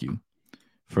 So thank you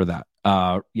for that.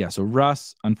 So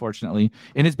Russ, unfortunately,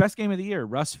 in his best game of the year,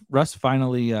 Russ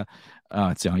finally,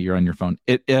 you're on your phone.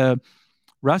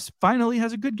 Russ finally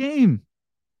has a good game.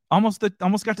 Almost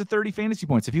got to 30 fantasy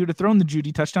points. If he would have thrown the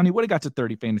Judy touchdown, he would have got to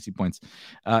 30 fantasy points,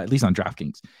 at least on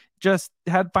DraftKings.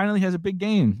 Finally has a big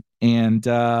game and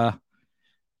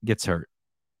gets hurt.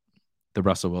 The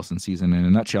Russell Wilson season in a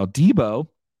nutshell. Debo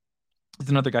is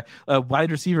another guy, a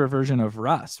wide receiver version of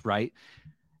Russ, right?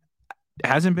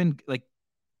 Hasn't been like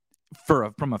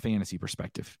from a fantasy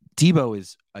perspective. Debo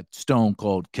is a stone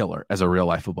cold killer as a real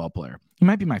life football player. He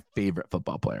might be my favorite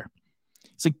football player.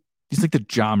 He's like the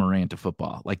Ja Morant of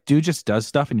football. Like, dude just does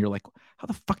stuff, and you're like, how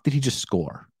the fuck did he just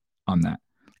score on that?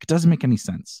 It doesn't make any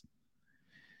sense.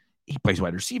 He plays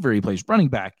wide receiver. He plays running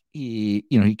back. He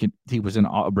was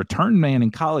a return man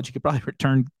in college. He could probably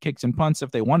return kicks and punts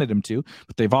if they wanted him to,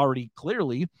 but they've already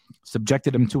clearly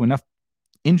subjected him to enough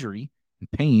injury in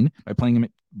pain by playing him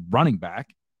at running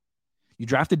back. You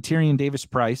drafted Tyrion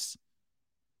Davis-Price.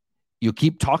 You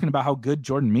keep talking about how good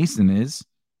Jordan Mason is.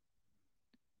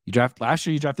 Last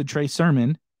year you drafted Trey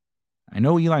Sermon. I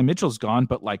know Eli Mitchell's gone,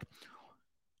 but like,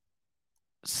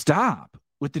 stop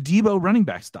with the Debo running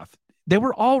back stuff. They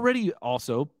were already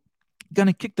also going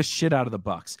to kick the shit out of the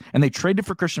Bucs, and they traded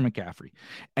for Christian McCaffrey.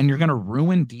 And you're going to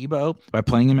ruin Debo by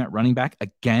playing him at running back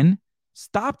again?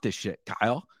 Stop this shit,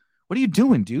 Kyle. What are you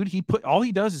doing, dude? All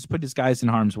he does is put his guys in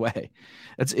harm's way.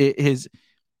 He's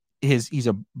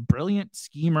a brilliant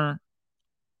schemer.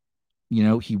 You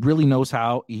know, he really knows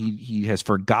how. He has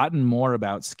forgotten more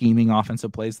about scheming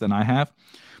offensive plays than I have,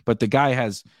 but the guy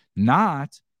has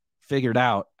not figured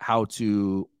out how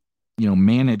to,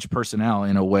 manage personnel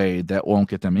in a way that won't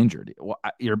get them injured.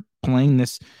 You're playing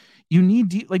this. You need,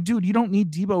 dude, you don't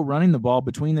need Debo running the ball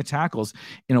between the tackles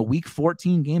in a Week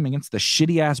 14 game against the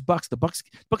shitty-ass Bucs. The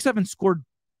Bucs haven't scored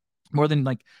more than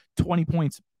 20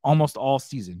 points almost all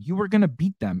season. You were going to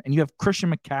beat them, and you have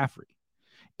Christian McCaffrey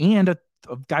and a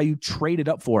guy you traded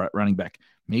up for at running back.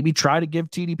 Maybe try to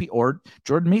give TDP or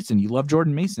Jordan Mason. You love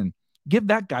Jordan Mason. Give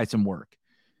that guy some work.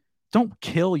 Don't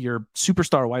kill your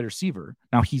superstar wide receiver.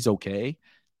 Now he's okay.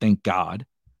 Thank God.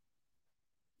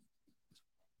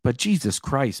 But Jesus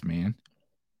Christ, man.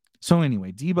 So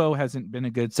anyway, Debo hasn't been a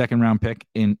good second-round pick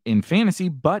in fantasy,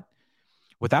 but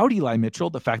without Eli Mitchell,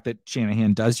 the fact that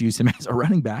Shanahan does use him as a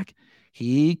running back,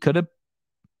 he could have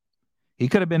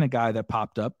been a guy that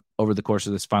popped up over the course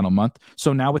of this final month.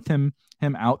 So now with him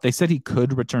out, they said he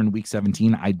could return Week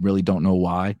 17. I really don't know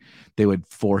why they would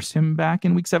force him back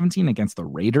in Week 17 against the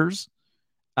Raiders.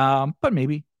 But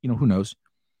maybe, who knows?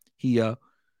 He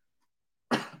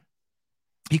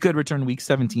could return Week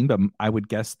 17, but I would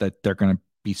guess that they're going to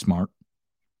be smart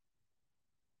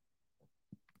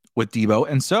with Debo.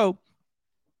 And so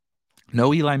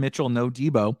no Eli Mitchell, no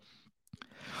Debo.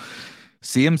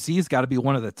 CMC's got to be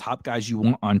one of the top guys you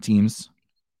want on teams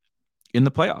in the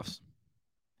playoffs.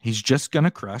 He's just going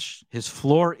to crush. His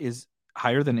floor is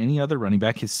higher than any other running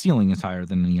back. His ceiling is higher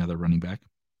than any other running back.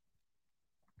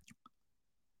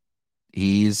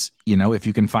 He's, if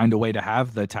you can find a way to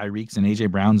have the Tyreeks and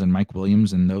AJ Browns and Mike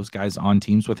Williams and those guys on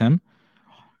teams with him,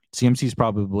 CMC's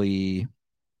probably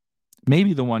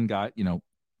maybe the one guy,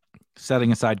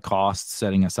 setting aside costs,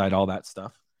 setting aside all that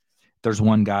stuff. There's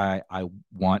one guy I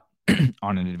want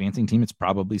on an advancing team. It's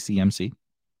probably CMC,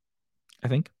 I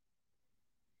think.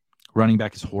 Running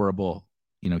back is horrible.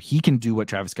 He can do what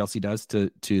Travis Kelce does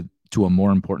to a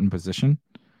more important position.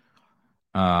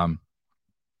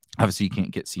 Obviously, you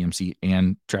can't get CMC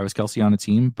and Travis Kelce on a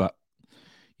team, but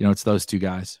it's those two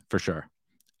guys for sure.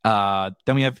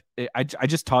 Then we have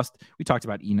we talked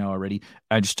about Eno already.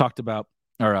 I just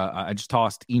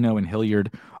tossed Eno and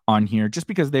Hilliard on here just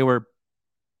because they were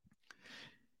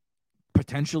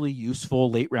potentially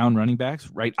useful late round running backs,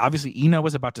 right? Obviously, Eno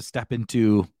was about to step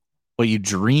into what you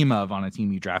dream of on a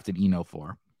team you drafted Eno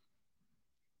for.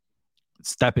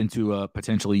 Step into a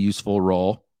potentially useful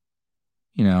role.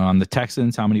 On the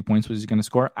Texans, how many points was he going to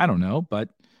score? I don't know. But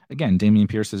again, Dameon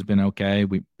Pierce has been okay.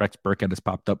 Rex Burkhead has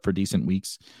popped up for decent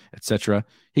weeks, etc.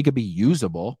 He could be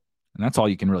usable, and that's all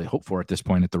you can really hope for at this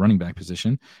point at the running back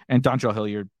position. And Dontrell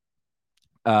Hilliard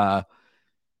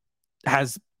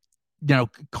has,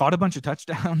 caught a bunch of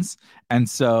touchdowns, and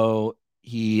so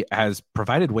he has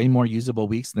provided way more usable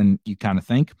weeks than you kind of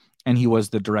think. And he was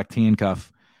the direct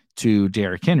handcuff to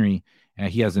Derrick Henry.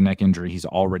 He has a neck injury. He's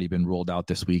already been ruled out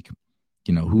this week.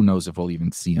 Who knows if we'll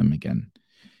even see him again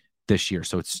this year.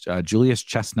 So it's Julius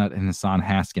Chestnut and Hassan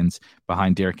Haskins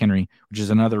behind Derrick Henry, which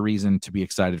is another reason to be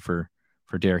excited for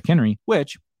Derrick Henry,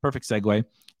 which perfect segue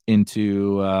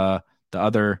into the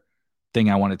other thing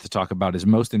I wanted to talk about is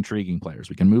most intriguing players.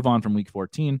 We can move on from Week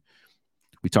 14.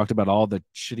 We talked about all the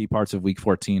shitty parts of Week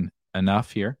 14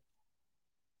 enough here.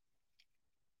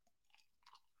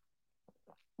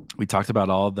 We talked about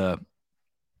all the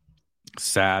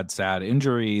sad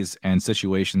injuries and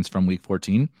situations from Week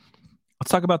 14.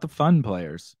 Let's talk about the fun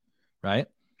players, right?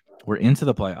 We're into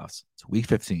the playoffs. It's Week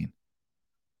 15.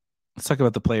 Let's talk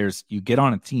about the players you get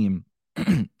on a team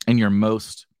and you're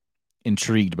most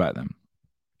intrigued by them.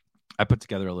 I put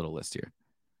together a little list here.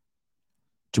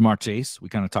 Ja'Marr Chase, we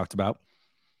kind of talked about.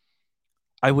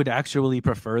 I would actually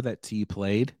prefer that T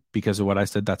played because of what I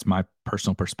said. That's my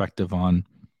personal perspective on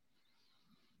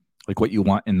what you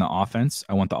want in the offense.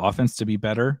 I want the offense to be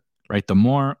better, right?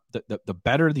 The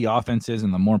better the offense is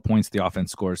and the more points the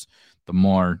offense scores, the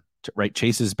more, right?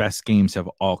 Chase's best games have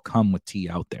all come with T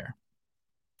out there.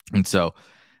 And so,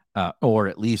 or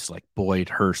at least like Boyd,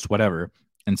 Hurst, whatever.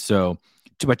 And so,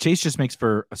 but Chase just makes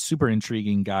for a super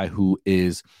intriguing guy who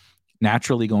is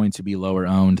naturally going to be lower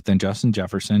owned than Justin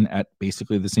Jefferson at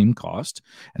basically the same cost.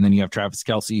 And then you have Travis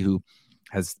Kelce, who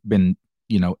has been,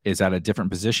 is at a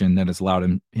different position that has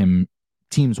allowed him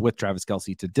teams with Travis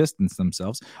Kelce to distance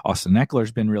themselves. Austin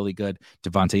Eckler's been really good.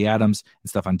 Devontae Adams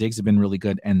and Stephon Diggs have been really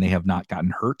good, and they have not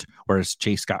gotten hurt, whereas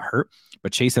Chase got hurt.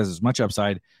 But Chase has as much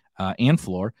upside and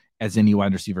floor as any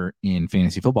wide receiver in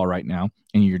fantasy football right now.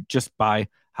 And you're just by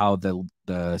how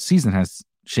the season has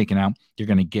shaken out, you're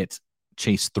going to get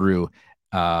Chase through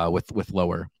with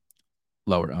lower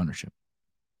ownership.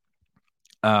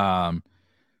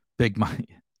 Big Mike.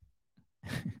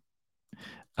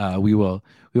 We will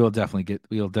definitely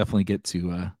get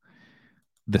to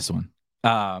this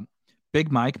one.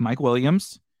 Big Mike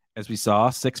Williams, as we saw,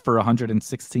 6 for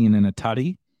 116 and a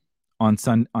tutty on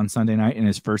Sunday night in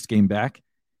his first game back.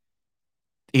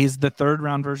 He's the third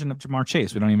round version of Ja'Marr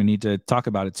Chase. We don't even need to talk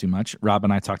about it too much. Rob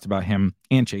and I talked about him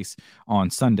and Chase on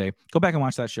Sunday. Go back and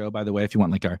watch that show, by the way, if you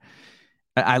want.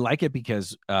 I like it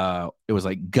because it was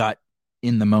like gut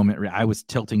in the moment. I was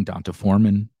tilting Donta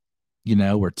Foreman,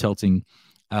 we're tilting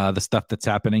the stuff that's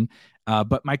happening.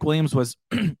 But Mike Williams was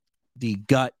the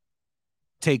gut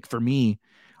take for me.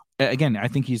 Again, I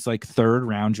think he's like third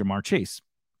round Ja'Marr Chase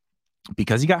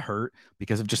because he got hurt,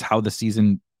 because of just how the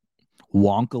season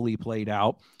wonkily played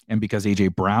out, and because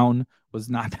AJ Brown was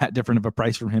not that different of a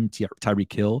price from him.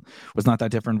 Tyreek Hill was not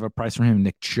that different of a price from him.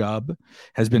 Nick Chubb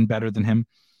has been better than him.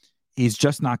 He's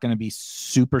just not going to be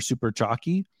super, super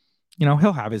chalky.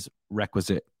 He'll have his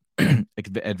requisite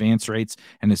advance rates,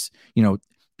 and his,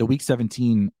 the week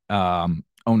 17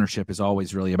 ownership is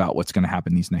always really about what's going to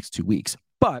happen these next 2 weeks.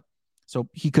 But so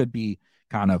he could be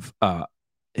kind of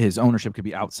his ownership could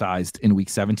be outsized in week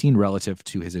 17 relative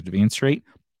to his advance rate.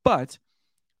 But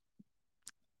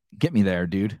get me there,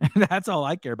 dude. That's all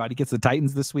I care about. He gets the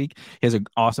Titans this week. He has an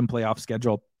awesome playoff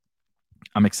schedule.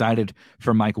 I'm excited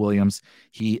for Mike Williams.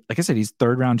 Like I said, he's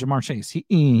third round Ja'Marr Chase.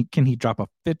 Can he drop a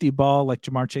 50 ball like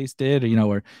Ja'Marr Chase did,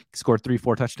 or score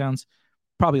 3-4 touchdowns?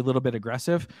 Probably a little bit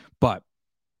aggressive, but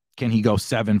can he go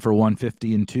 7 for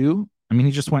 150 and 2? I mean,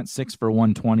 he just went 6 for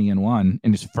 120 and 1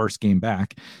 in his first game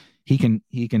back. He can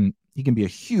be a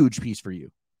huge piece for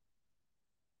you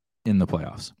in the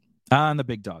playoffs. And the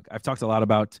big dog. I've talked a lot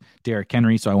about Derrick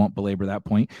Henry, so I won't belabor that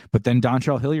point. But then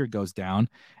Dontrell Hilliard goes down,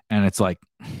 and it's like,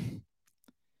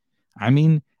 I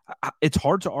mean, it's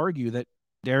hard to argue that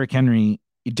Derrick Henry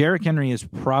is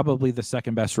probably the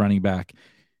second best running back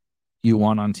you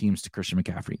want on teams to Christian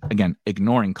McCaffrey. Again,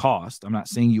 ignoring cost. I'm not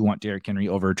saying you want Derrick Henry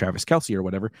over Travis Kelce or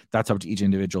whatever. That's up to each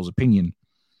individual's opinion.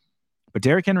 But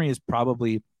Derrick Henry is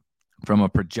probably, from a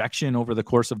projection over the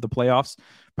course of the playoffs,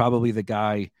 probably the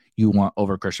guy you want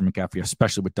over Christian McCaffrey,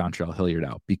 especially with Dontrell Hilliard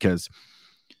out, because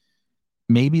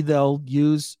maybe they'll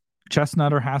use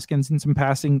Chestnut or Haskins in some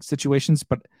passing situations,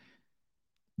 but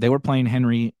they were playing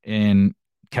Henry in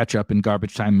catch-up and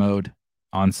garbage time mode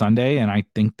on Sunday, and I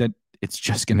think that it's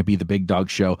just going to be the big dog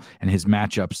show, and his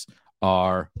matchups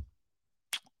are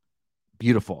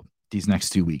beautiful these next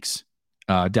 2 weeks.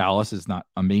 Dallas is not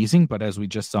amazing, but as we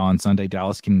just saw on Sunday,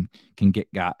 Dallas can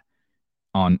get got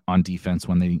on defense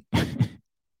when they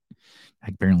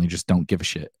apparently just don't give a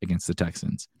shit against the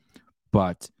Texans.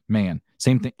 But man,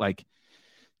 same thing, like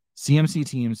CMC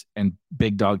teams and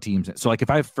big dog teams. So like if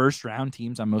I have first round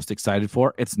teams I'm most excited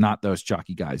for, it's not those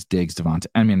chalky guys, Diggs, Devontae.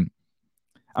 I mean,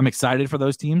 I'm excited for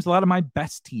those teams. A lot of my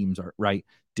best teams are right.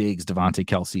 Diggs, Devontae,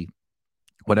 Kelce,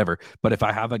 whatever. But if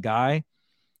I have a guy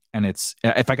and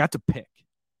if I got to pick,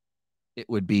 it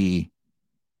would be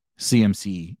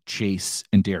CMC, Chase,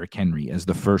 and Derrick Henry as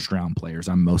the first round players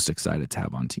I'm most excited to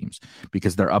have on teams,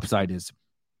 because their upside is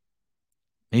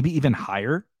maybe even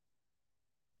higher,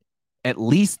 at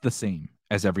least the same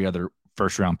as every other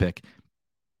first round pick,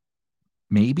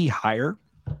 maybe higher.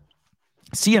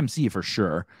 CMC for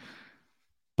sure,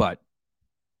 but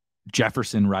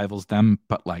Jefferson rivals them.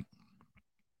 But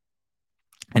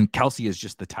and Kelce is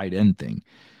just the tight end thing.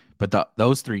 But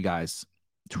those three guys,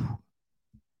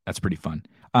 that's pretty fun.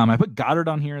 I put Goddard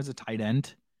on here as a tight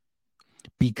end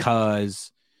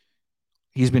because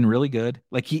he's been really good.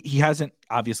 Like he hasn't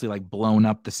obviously like blown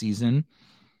up the season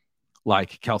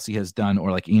like Kelce has done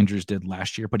or like Andrews did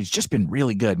last year, but he's just been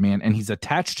really good, man. And he's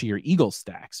attached to your Eagles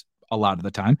stacks a lot of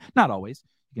the time. Not always.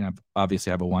 You can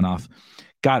obviously have a one-off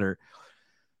Goddard.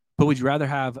 But would you rather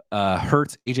have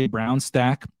Hurts, AJ Brown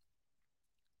stack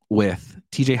with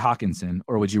TJ Hawkinson,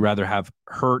 or would you rather have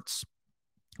Hurts,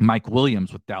 Mike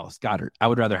Williams with Dallas Goedert? I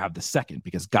would rather have the second,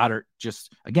 because Goddard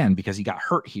just, again, because he got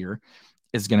hurt here,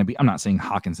 is going to be, I'm not saying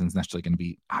Hawkinson's necessarily going to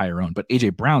be higher owned, but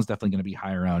AJ Brown's definitely going to be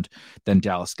higher owned than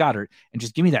Dallas Goedert. And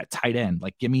just give me that tight end.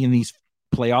 Like, give me in these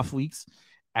playoff weeks,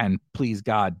 and please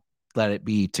God, let it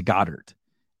be to Goddard.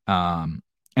 And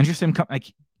just him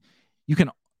like you can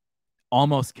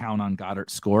almost count on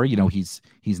Goddard's score. He's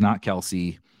not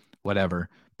Kelsey, whatever,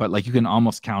 but like you can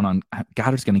almost count on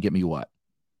Goddard's going to get me what?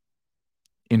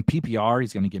 In PPR,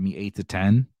 he's going to give me 8 to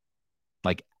 10,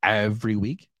 like every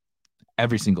week,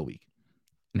 every single week.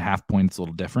 In half point, it's a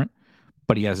little different,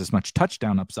 but he has as much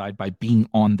touchdown upside by being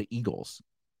on the Eagles.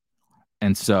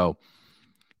 And so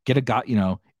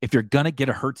if you're going to get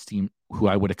a Hurts team, who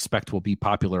I would expect will be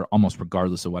popular almost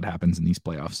regardless of what happens in these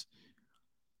playoffs.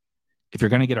 If you're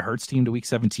going to get a Hurts team to week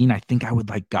 17, I think I would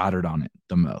like Goddard on it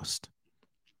the most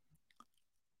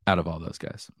out of all those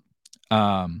guys.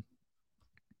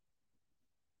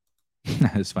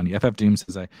 It's funny. FF Doom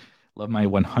says, I love my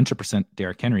 100%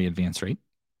 Derrick Henry advance rate,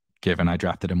 given I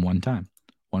drafted him one time,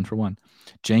 1-for-1.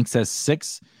 Jank says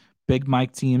 6 Big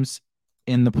Mike teams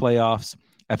in the playoffs.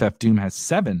 FF Doom has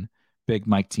 7 Big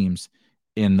Mike teams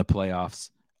in the playoffs.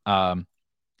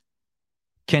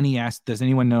 Kenny asked, does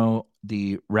anyone know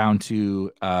the round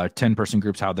 2 10-person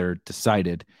groups, how they're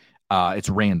decided? It's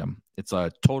random. It's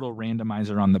a total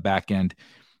randomizer on the back end.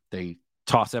 They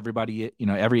toss everybody,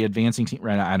 every advancing team.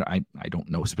 Right? I don't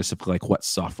know specifically like what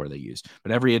software they use,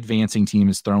 but every advancing team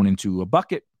is thrown into a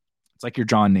bucket. It's like you're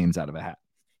drawing names out of a hat.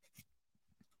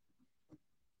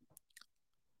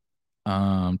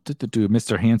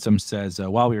 Mr. Handsome says,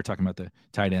 while we were talking about the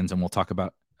tight ends, and we'll talk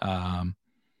about I'm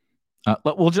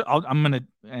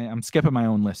skipping my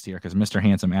own list here because Mr.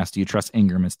 Handsome asked, do you trust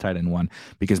Ingram as tight end 1?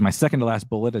 Because my second to last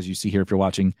bullet, as you see here, if you're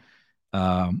watching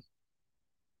the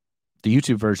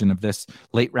YouTube version of this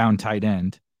late round tight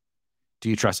end, do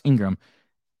you trust Ingram?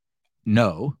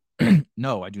 No,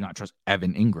 no, I do not trust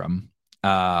Evan Ingram.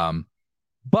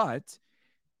 But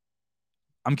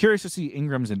I'm curious to see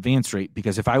Ingram's advance rate,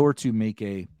 because if I were to make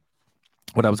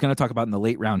what I was going to talk about in the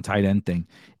late round tight end thing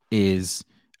is,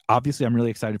 obviously I'm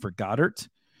really excited for Goddard.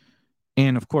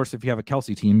 And of course, if you have a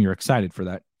Kelsey team, you're excited for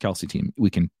that Kelsey team. We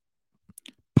can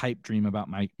pipe dream about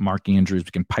Mark Andrews.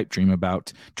 We can pipe dream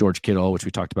about George Kittle, which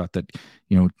we talked about, that,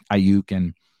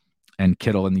 Ayuk and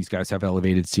Kittle and these guys have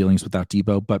elevated ceilings without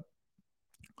Debo. But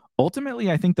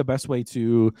ultimately, I think the best way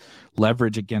to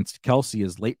leverage against Kelsey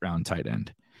is late round tight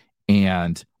end.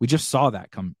 And we just saw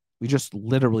that come. We just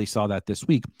literally saw that this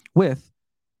week with,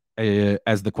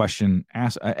 as the question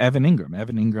asked, Evan Ingram.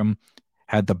 Evan Ingram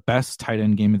had the best tight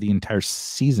end game of the entire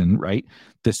season, right,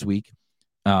 this week.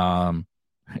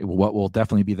 What will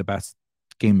definitely be the best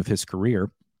game of his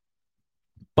career.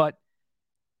 But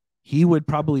he would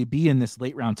probably be in this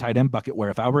late round tight end bucket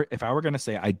where if I were going to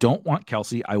say, I don't want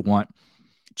Kelsey, I want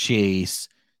Chase,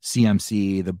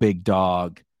 CMC, the big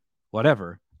dog,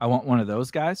 whatever. I want one of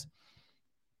those guys.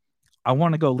 I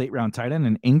want to go late round tight end,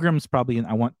 and Ingram's probably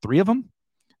I want 3 of them.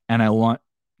 And I want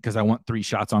 3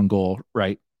 shots on goal,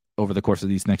 right, over the course of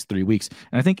these next 3 weeks.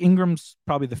 And I think Ingram's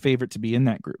probably the favorite to be in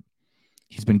that group.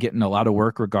 He's been getting a lot of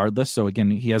work regardless. So again,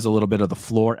 he has a little bit of the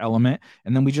floor element.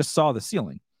 And then we just saw the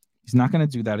ceiling. He's not going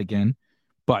to do that again,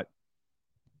 but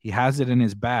he has it in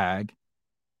his bag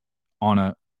on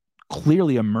a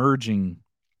clearly emerging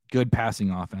good passing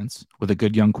offense with a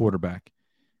good young quarterback.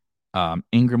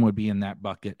 Ingram would be in that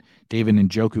bucket. David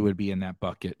Njoku would be in that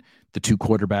bucket. The 2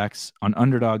 quarterbacks on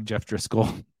underdog, Jeff Driscoll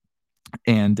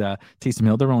and Taysom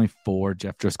Hill. There were only 4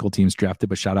 Jeff Driscoll teams drafted,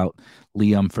 but shout out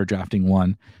Liam for drafting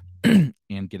 1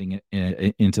 and getting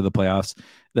it into the playoffs.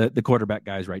 The quarterback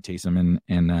guys, right? Taysom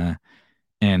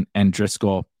and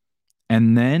Driscoll.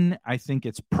 And then I think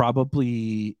it's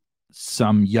probably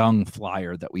some young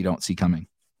flyer that we don't see coming.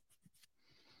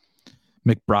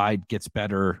 McBride gets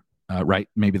better. Right,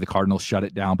 maybe the Cardinals shut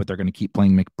it down, but they're going to keep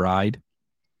playing McBride,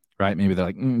 right? Maybe they're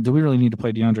like, do we really need to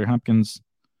play DeAndre Hopkins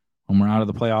when we're out of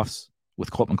the playoffs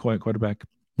with Colt McCoy at quarterback?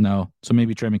 No. So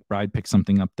maybe Trey McBride picks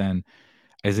something up then.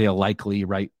 Isaiah Likely,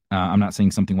 right? I'm not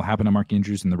saying something will happen to Mark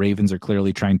Andrews, and the Ravens are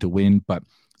clearly trying to win, but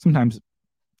sometimes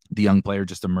the young player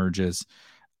just emerges.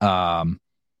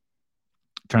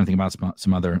 Trying to think about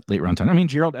some other late round time. I mean,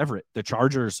 Gerald Everett, the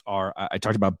Chargers are, I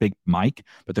talked about Big Mike,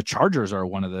 but the Chargers are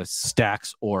one of the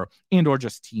stacks or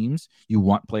just teams you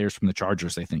want players from the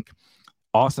Chargers, I think.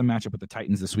 Awesome matchup with the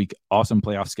Titans this week. Awesome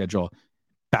playoff schedule.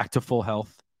 Back to full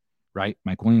health, right?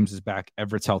 Mike Williams is back.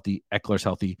 Everett's healthy. Eckler's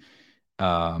healthy.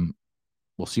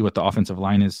 We'll see what the offensive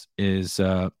line is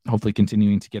hopefully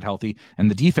continuing to get healthy. And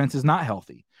the defense is not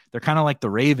healthy. They're kind of like the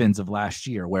Ravens of last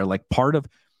year, where like part of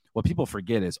what people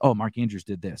forget is, Mark Andrews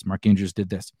did this. Mark Andrews did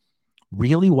this.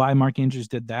 Really, why Mark Andrews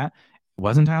did that? It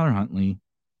wasn't Tyler Huntley.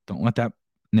 Don't let that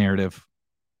narrative,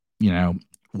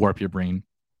 warp your brain.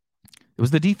 It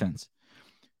was the defense.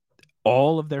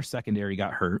 All of their secondary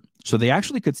got hurt. So they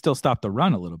actually could still stop the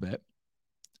run a little bit.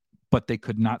 but they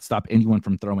could not stop anyone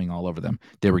from throwing all over them.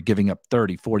 They were giving up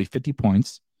 30, 40, 50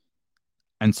 points,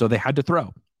 and so they had to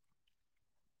throw.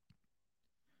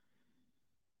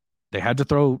 They had to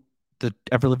throw the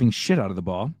ever-living shit out of the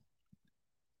ball,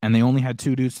 and they only had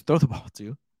two dudes to throw the ball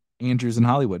to, Andrews and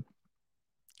Hollywood.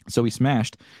 So he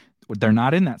smashed. They're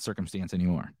not in that circumstance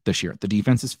anymore this year. The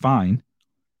defense is fine.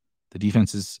 The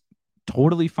defense is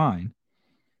totally fine.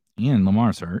 And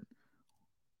Lamar's hurt.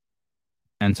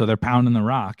 And so they're pounding the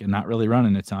rock and not really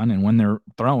running a ton. And when they're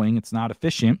throwing, it's not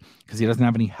efficient because he doesn't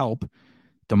have any help.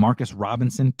 Demarcus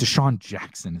Robinson, Deshaun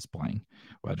Jackson is playing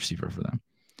wide receiver for them.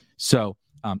 So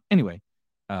anyway,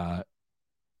 I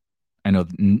know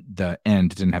the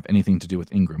end didn't have anything to do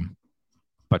with Ingram,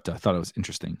 but I thought it was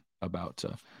interesting about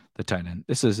the tight end.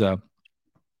 This is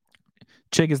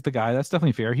Chig is the guy. That's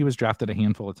definitely fair. He was drafted a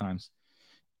handful of times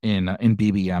in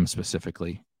BBM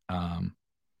specifically.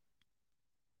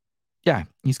 Yeah,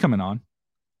 he's coming on.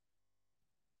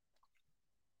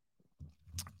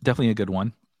 Definitely a good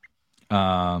one.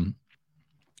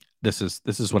 This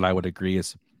is what I would agree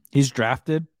is he's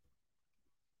drafted.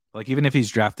 Like even if he's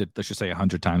drafted, let's just say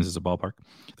 100 times as a ballpark.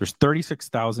 There's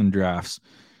 36,000 drafts.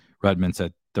 Redmond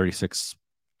said 36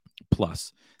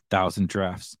 plus 1,000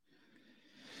 drafts.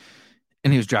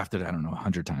 And he was drafted, I don't know,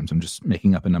 100 times. I'm just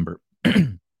making up a number.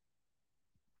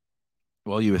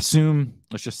 Well, you assume,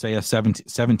 let's just say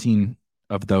 17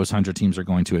 of those 100 teams are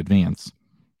going to advance.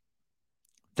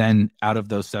 Then out of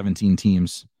those 17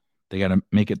 teams, they got to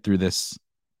make it through this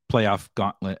playoff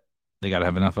gauntlet. They got to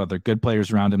have enough other good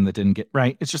players around him that didn't get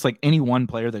right. It's just like any one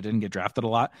player that didn't get drafted a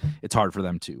lot. It's hard for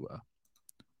them to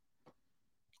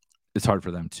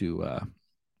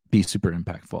be super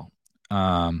impactful.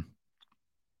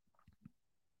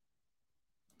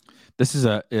 This is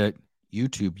a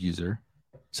YouTube user.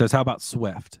 Says, how about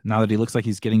Swift? Now that he looks like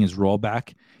he's getting his roll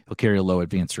back, he'll carry a low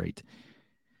advance rate.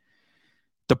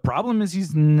 The problem is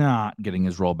he's not getting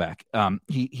his roll back.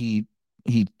 He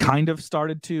kind of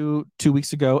started to 2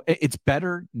 weeks ago. It's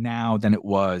better now than it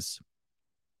was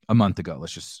a month ago.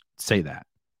 Let's just say that.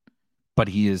 But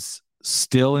he is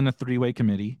still in a 3-way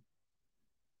committee.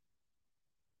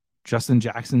 Justin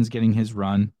Jackson's getting his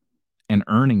run and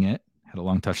earning it. Had a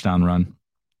long touchdown run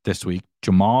this week.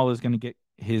 Jamal is going to get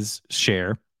his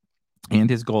share and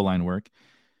his goal line work.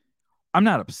 I'm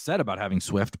not upset about having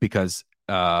Swift because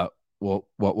what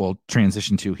we'll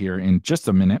transition to here in just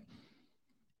a minute.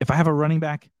 If I have a running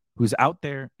back who's out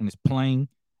there and is playing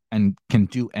and can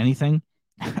do anything,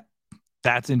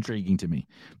 that's intriguing to me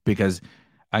because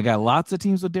I got lots of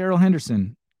teams with Darrell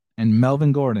Henderson and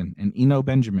Melvin Gordon and Eno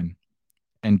Benjamin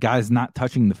and guys not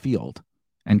touching the field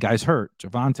and guys hurt,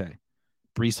 Javonte,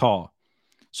 Breece Hall.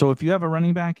 So if you have a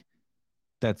running back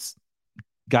that's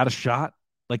got a shot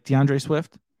like DeAndre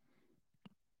Swift,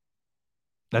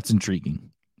 that's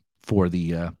intriguing for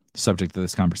the subject of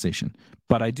this conversation.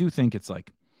 But I do think it's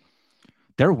like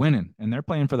they're winning and they're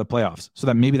playing for the playoffs. So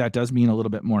that maybe that does mean a little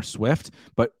bit more Swift,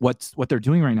 but what they're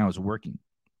doing right now is working.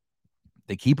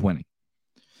 They keep winning.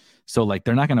 So like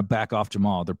they're not going to back off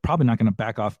Jamal. They're probably not going to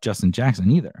back off Justin Jackson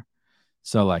either.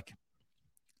 So like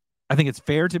I think it's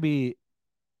fair to be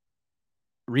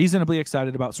reasonably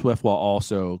excited about Swift while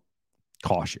also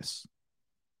cautious.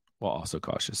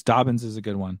 Dobbins is a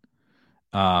good one.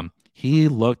 He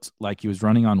looked like he was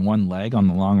running on one leg on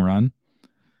the long run.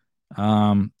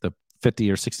 The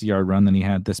 50 or 60 yard run that he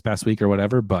had this past week or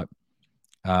whatever, but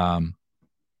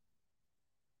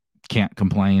can't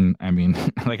complain. I mean,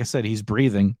 like I said, he's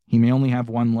breathing. He may only have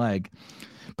one leg,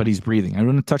 but he's breathing. I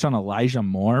want to touch on Elijah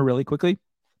Moore really quickly.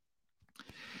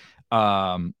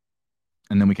 And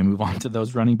then we can move on to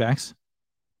those running backs.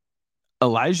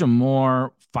 Elijah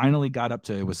Moore finally got up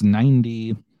to, it was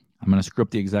 90, I'm going to screw up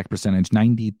the exact percentage,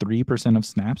 93% of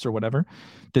snaps or whatever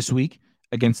this week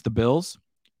against the Bills.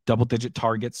 Double-digit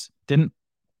targets. Didn't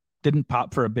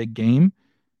pop for a big game,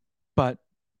 but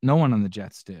no one on the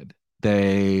Jets did.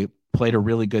 They played a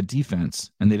really good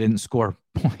defense, and they didn't score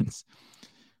points.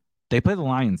 They play the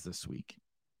Lions this week,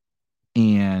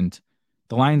 and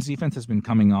the Lions defense has been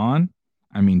coming on.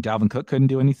 I mean, Dalvin Cook couldn't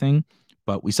do anything,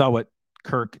 but we saw what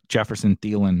Kirk, Jefferson,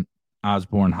 Thielen,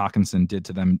 Osborne, Hawkinson did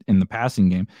to them in the passing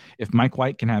game. If Mike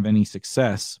White can have any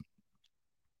success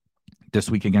this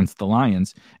week against the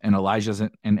Lions and Elijah's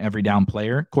an every down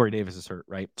player, Corey Davis is hurt,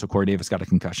 right? So Corey Davis got a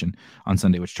concussion on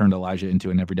Sunday, which turned Elijah into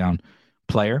an every down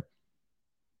player.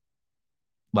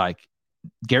 Like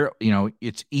Garrett,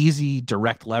 it's easy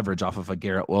direct leverage off of a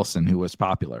Garrett Wilson who was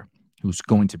popular, who's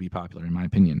going to be popular in my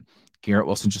opinion. Garrett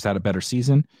Wilson just had a better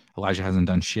season. Elijah hasn't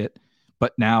done shit.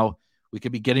 But now we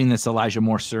could be getting this Elijah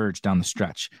Moore surge down the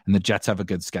stretch, and the Jets have a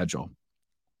good schedule.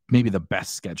 Maybe the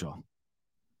best schedule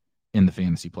in the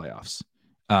fantasy playoffs.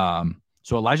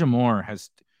 So Elijah Moore has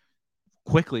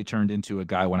quickly turned into a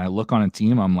guy. When I look on a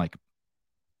team, I'm like,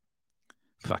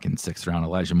 fucking 6th round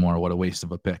Elijah Moore. What a waste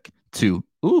of a pick. 6th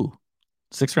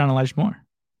round Elijah Moore.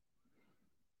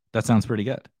 That sounds pretty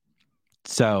good.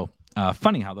 So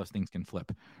funny how those things can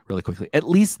flip really quickly. At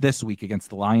least this week against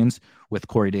the Lions with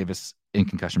Corey Davis in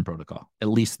concussion protocol. At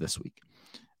least this week.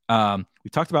 We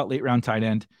talked about late round tight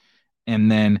end.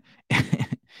 And then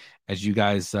as you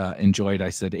guys enjoyed, I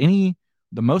said,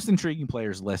 the most intriguing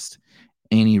players list,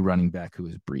 any running back who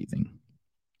is breathing.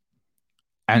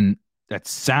 And that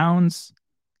sounds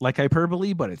like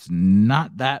hyperbole, but it's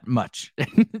not that much.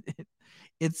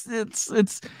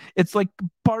 It's like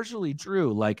partially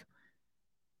true. Like,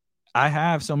 I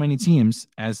have so many teams,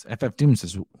 as FF Doom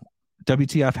says,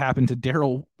 WTF happened to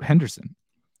Darrell Henderson.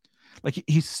 Like,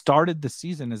 he started the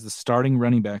season as the starting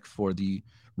running back for the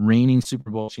reigning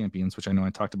Super Bowl champions, which I know I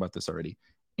talked about this already,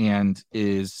 and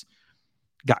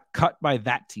got cut by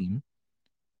that team,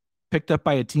 picked up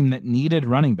by a team that needed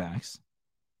running backs,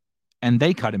 and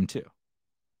they cut him too.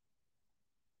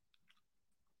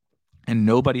 And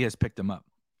nobody has picked him up.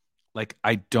 Like,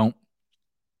 I don't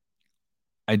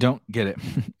get it.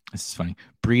 This is funny.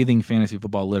 Breathing fantasy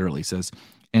football literally says,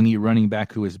 any running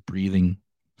back who is breathing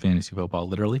fantasy football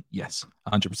literally? Yes,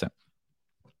 100%.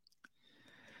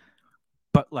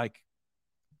 But like,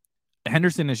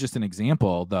 Henderson is just an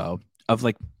example, though, of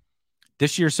like,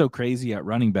 this year's so crazy at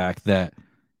running back that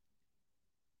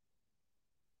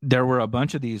there were a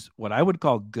bunch of these, what I would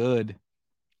call good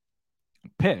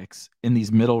picks in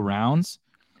these middle rounds,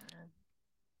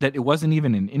 that it wasn't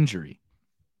even an injury.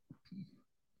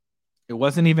 It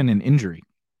wasn't even an injury.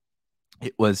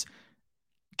 It was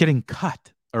getting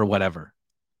cut or whatever,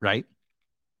 right?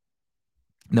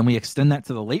 And then we extend that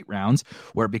to the late rounds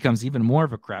where it becomes even more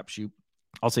of a crapshoot.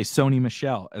 I'll say Sony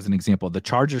Michel as an example. The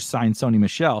Chargers signed Sony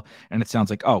Michel, and it sounds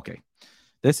like, oh, okay,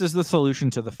 this is the solution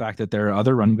to the fact that there are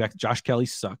other running backs. Josh Kelly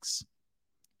sucks,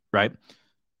 right?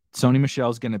 Sony Michel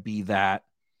is going to be that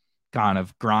kind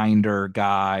of grinder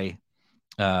guy.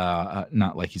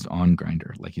 Not like he's on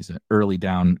grinder, like he's an early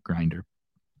down grinder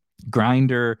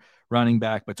running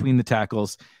back between the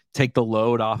tackles, take the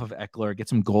load off of Eckler, get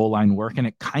some goal line work. And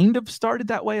it kind of started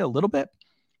that way a little bit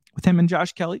with him and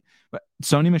Josh Kelly, but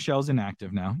Sony Michel's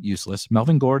inactive now, useless.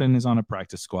 Melvin Gordon is on a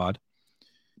practice squad.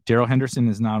 Darrell Henderson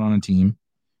is not on a team.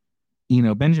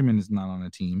 Eno Benjamin is not on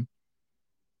a team.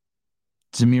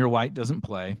 Zamir White doesn't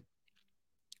play.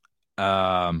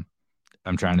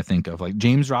 I'm trying to think of, like,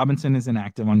 James Robinson is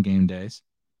inactive on game days,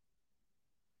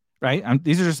 right?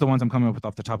 These are just the ones I'm coming up with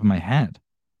off the top of my head.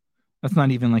 That's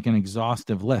not even like an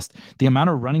exhaustive list. The amount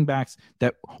of running backs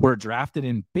that were drafted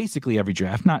in basically every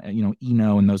draft, not, Eno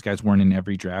and those guys weren't in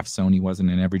every draft. Sony wasn't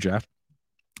in every draft,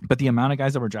 but the amount of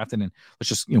guys that were drafted in, let's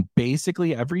just,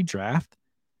 basically every draft,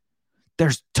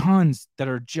 there's tons that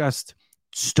are just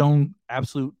stone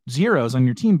absolute zeros on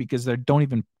your team because they don't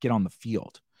even get on the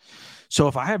field. So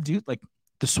if I have like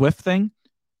the Swift thing,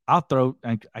 I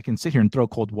can sit here and throw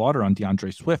cold water on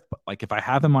DeAndre Swift, but like, if I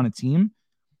have him on a team,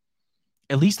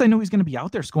 at least I know he's going to be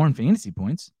out there scoring fantasy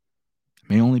points. It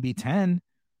may only be 10,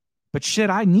 but shit,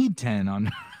 I need 10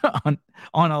 on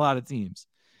a lot of teams.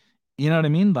 You know what I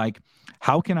mean? Like,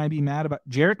 how can I be mad about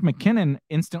Jerick McKinnon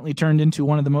instantly turned into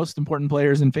one of the most important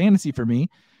players in fantasy for me,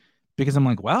 because I'm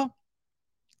like, well,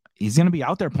 he's going to be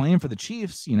out there playing for the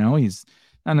Chiefs. He's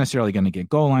not necessarily going to get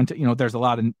goal line. There's a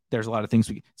lot of things.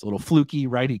 It's a little fluky,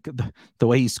 right? The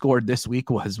way he scored this week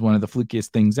was one of the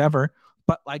flukiest things ever.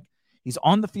 But like, he's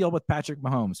on the field with Patrick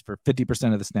Mahomes for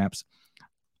 50% of the snaps.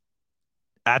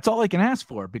 That's all I can ask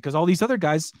for, because all these other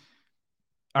guys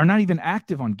are not even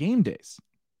active on game days.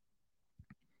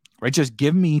 Right? Just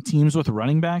give me teams with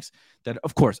running backs that,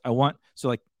 of course, I want. So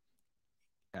like,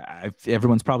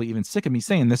 everyone's probably even sick of me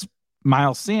saying this.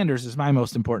 Miles Sanders is my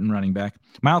most important running back.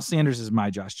 Miles Sanders is my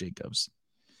Josh Jacobs.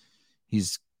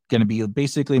 He's going to be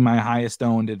basically my highest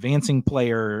owned advancing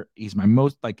player. He's my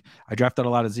most, like, I drafted a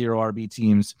lot of 0 RB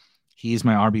teams. He's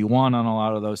my RB1 on a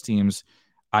lot of those teams.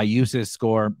 I use his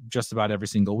score just about every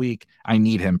single week. I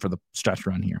need him for the stretch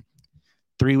run here.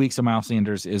 3 weeks of Miles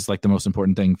Sanders is like the most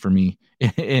important thing for me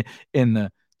in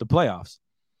the playoffs.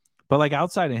 But like,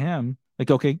 outside of him,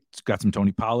 like, okay, it's got some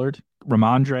Tony Pollard,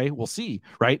 Ramondre, we'll see,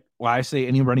 right? Well, I say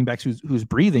any running backs who's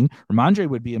breathing, Ramondre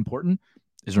would be important.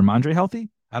 Is Ramondre healthy?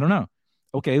 I don't know.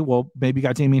 Okay, well, maybe you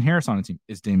got Damian Harris on the team.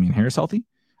 Is Damian Harris healthy?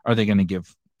 Are they going to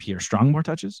give Pierre Strong more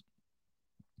touches?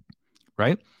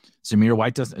 Right? Zamir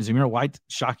White,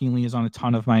 shockingly, is on a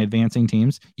ton of my advancing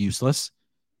teams. Useless.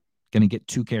 Going to get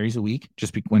 2 carries a week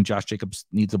just when Josh Jacobs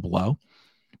needs a blow.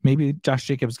 Maybe Josh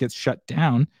Jacobs gets shut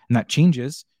down and that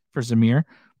changes for Zamir.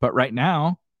 But right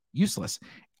now, useless.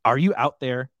 Are you out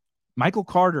there? Michael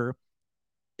Carter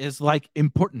is like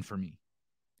important for me.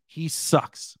 He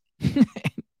sucks.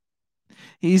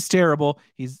 He's terrible.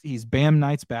 He's Bam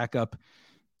Knight's backup.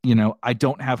 I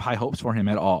don't have high hopes for him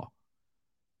at all.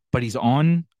 But he's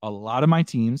on a lot of my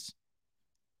teams,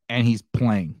 and he's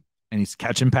playing, and he's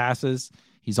catching passes.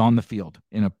 He's on the field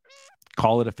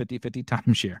call it a 50-50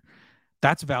 timeshare.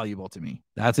 That's valuable to me.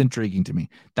 That's intriguing to me.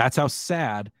 That's how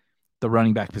sad the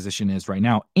running back position is right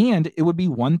now. And it would be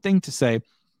one thing to say,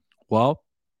 well,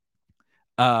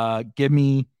 give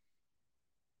me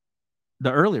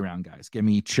the early round guys, give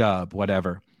me Chubb,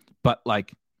 whatever. But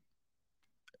like,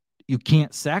 you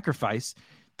can't sacrifice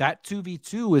that.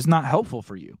 2v2 is not helpful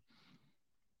for you.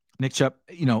 Nick Chubb,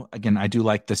 again, I do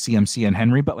like the CMC and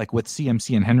Henry, but like with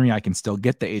CMC and Henry, I can still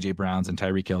get the AJ Browns and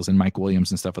Tyreek Hills and Mike Williams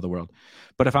and stuff of the world.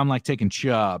 But if I'm like taking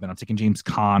Chubb and I'm taking James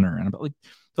Conner, and I'm like,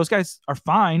 those guys are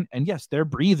fine. And yes, they're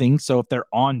breathing. So if they're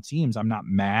on teams, I'm not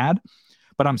mad,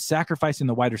 but I'm sacrificing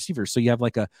the wide receivers. So you have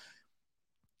like a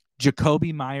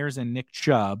Jacoby Myers and Nick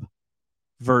Chubb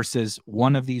versus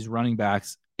one of these running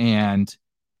backs and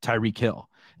Tyreek Hill.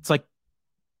 It's like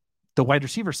the wide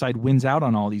receiver side wins out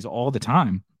on all these all the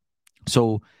time.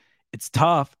 So it's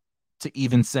tough to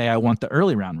even say I want the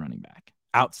early round running back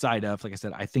outside of, like I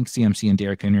said, I think CMC and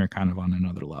Derrick Henry are kind of on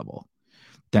another level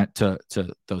that to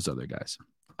those other guys.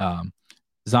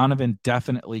 Zonovan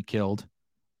definitely killed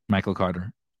Michael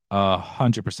Carter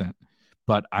 100%,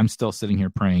 but I'm still sitting here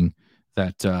praying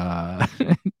that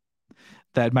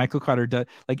that Michael Carter does.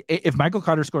 Like, if Michael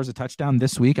Carter scores a touchdown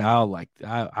this week, I'll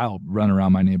run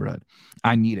around my neighborhood.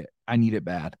 I need it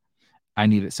bad. I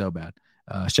need it so bad.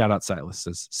 Shout out Silas,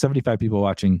 says 75 people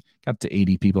watching, got to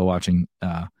 80 people watching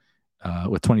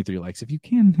with 23 likes. If you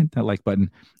can hit that like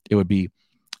button, it would be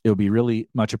really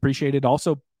much appreciated.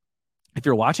 Also, if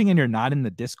you're watching and you're not in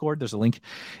the Discord, there's a link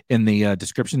in the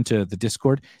description to the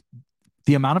Discord.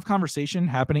 The amount of conversation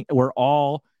happening, we're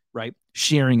all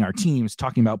sharing our teams,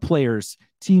 talking about players.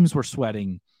 Teams were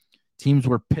sweating. Teams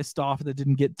were pissed off that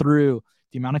didn't get through.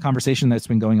 The amount of conversation that's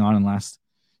been going on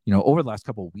over the last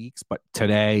couple of weeks, but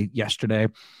today, yesterday,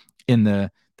 in the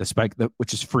Spike,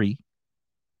 which is free,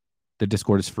 the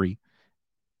Discord is free,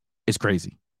 is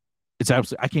crazy. It's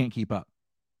absolutely, I can't keep up.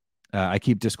 I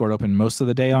keep Discord open most of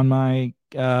the day on my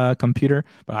computer,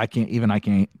 but I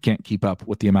can't keep up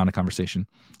with the amount of conversation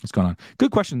that's going on.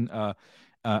 Good question.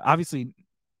 Obviously,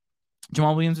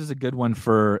 Jamal Williams is a good one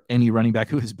for any running back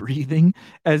who is breathing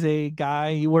as a guy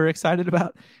you were excited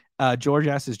about. George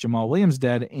asks, is Jamal Williams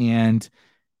dead? And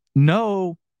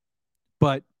no,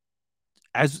 but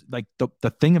as like the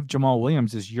thing of Jamal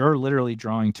Williams is you're literally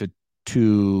drawing to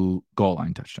 2 goal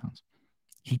line touchdowns.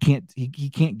 He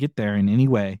can't get there in any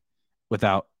way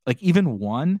without like even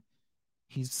one.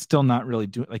 He's still not really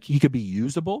doing, like, he could be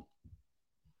usable,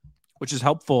 which is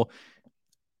helpful.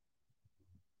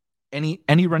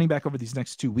 Any running back over these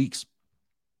next 2 weeks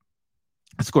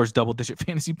scores double-digit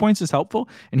fantasy points is helpful,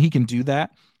 and he can do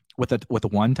that with a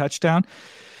 1 touchdown.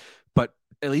 But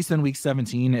at least in week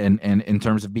 17, and in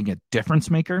terms of being a difference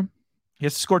maker, he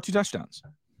has to score 2 touchdowns.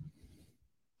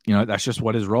 That's just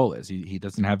what his role is. He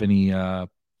doesn't have any.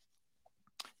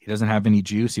 He doesn't have any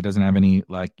juice. He doesn't have any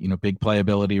big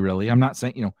playability really. I'm not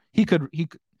saying he could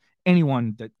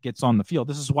anyone that gets on the field.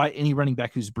 This is why any running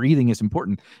back who's breathing is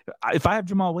important. If I have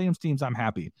Jamal Williams teams, I'm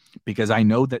happy because I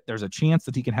know that there's a chance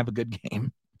that he can have a good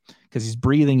game because he's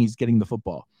breathing, he's getting the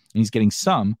football, and he's getting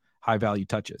some high value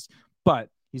touches. But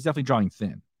he's definitely drawing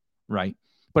thin, right?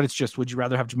 But it's just, would you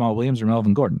rather have Jamal Williams or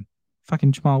Melvin Gordon?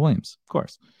 Fucking Jamal Williams, of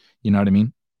course. You know what I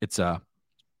mean? It's kind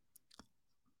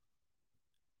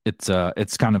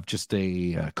of just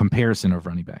a comparison of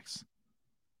running backs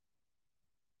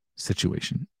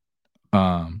situation.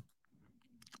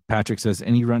 Patrick says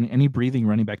any breathing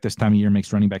running back this time of year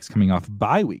makes running backs coming off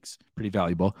bye weeks pretty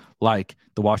valuable, like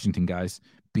the Washington guys,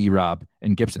 B-Rob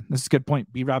and Gibson. This is a good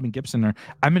point. B-Rob and Gibson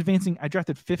I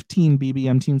drafted 15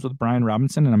 BBM teams with Brian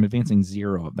Robinson, and I'm advancing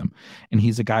 0 of them. And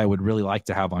he's a guy I would really like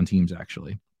to have on teams,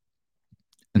 actually.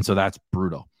 And so that's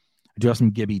brutal. I do have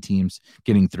some Gibby teams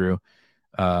getting through.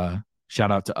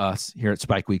 Shout out to us here at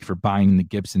Spike Week for buying the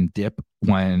Gibson dip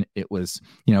when it was,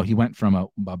 he went from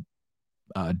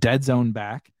a dead zone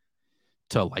back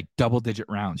to like double-digit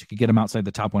rounds. You could get him outside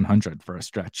the top 100 for a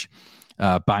stretch.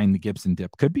 Buying the Gibson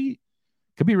dip could be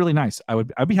really nice.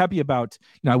 I'd be happy about,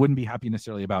 I wouldn't be happy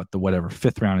necessarily about the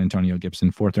 5th round Antonio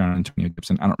Gibson, 4th round Antonio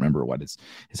Gibson. I don't remember what his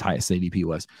highest ADP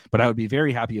was, but I would be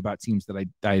very happy about teams that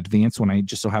I advanced when I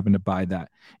just so happened to buy that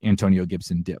Antonio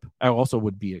Gibson dip. I also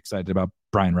would be excited about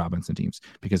Brian Robinson teams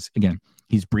because, again,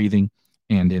 he's breathing,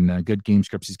 and in good game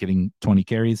scripts, he's getting 20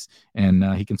 carries and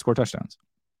he can score touchdowns.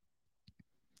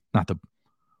 not the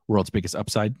world's biggest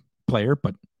upside player,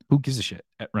 but who gives a shit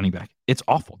at running back? It's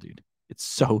awful, dude. It's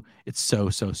so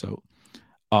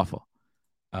awful.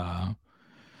 What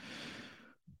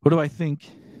do I think?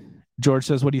 George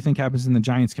says, what do you think happens in the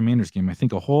Giants-Commanders game? I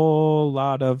think a whole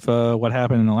lot of what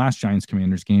happened in the last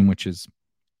Giants-Commanders game, which is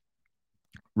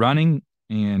running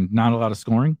and not a lot of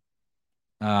scoring.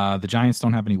 The Giants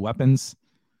don't have any weapons,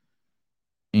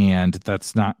 and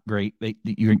that's not great.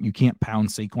 You can't pound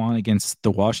Saquon against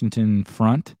the Washington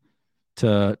front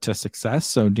to success.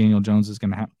 So Daniel Jones is going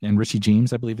to have, and Richie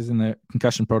James, I believe, is in the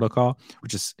concussion protocol,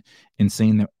 which is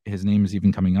insane that his name is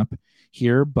even coming up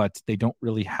here. But they don't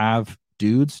really have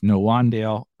dudes. No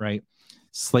Wandale, right?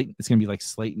 Slayton. It's going to be like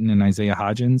Slayton and Isaiah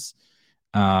Hodgins.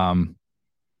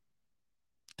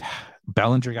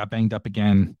 Bellinger got banged up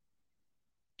again.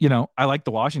 You know, I like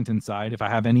the Washington side. If I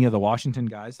have any of the Washington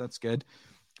guys, that's good.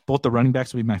 Both the running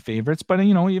backs would be my favorites. But,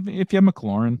 you know, if you have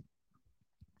McLaurin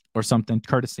or something,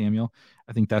 Curtis Samuel,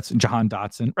 I think that's Jahan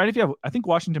Dotson, right? I think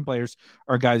Washington players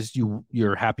are guys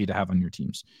you're happy to have on your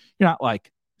teams. You're not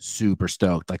like super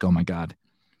stoked, like, oh my God,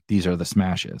 these are the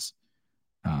smashes.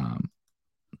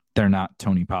 They're not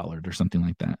Tony Pollard or something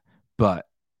like that. But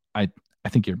I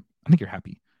think you're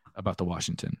happy about the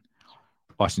Washington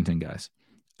guys.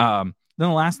 Then the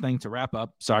last thing to wrap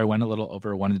up, sorry, I went a little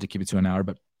over, wanted to keep it to an hour,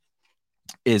 but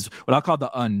is what I'll call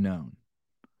the unknown,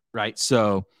 right?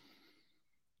 So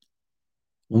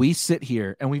we sit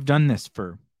here and we do this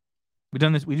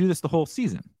the whole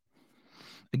season.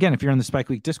 Again, if you're in the Spike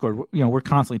Week Discord, you know, we're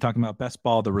constantly talking about best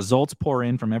ball. The results pour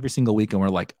in from every single week, and we're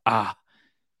like, I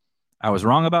was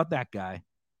wrong about that guy.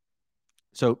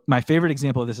 So my favorite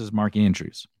example of this is Mark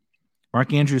Andrews.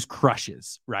 Mark Andrews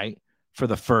crushes, right, for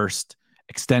the first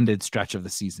extended stretch of the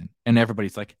season. And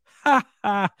everybody's like,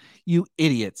 ha, you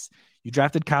idiots. You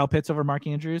drafted Kyle Pitts over Mark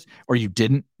Andrews, or you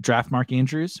didn't draft Mark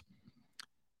Andrews.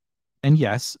 And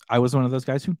yes, I was one of those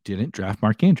guys who didn't draft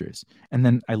Mark Andrews. And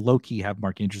then I low-key have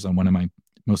Mark Andrews on one of my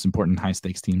most important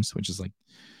high-stakes teams, which is like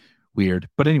weird.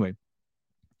 But anyway,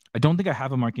 I don't think I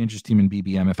have a Mark Andrews team in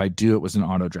BBM. If I do, it was an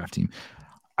auto draft team.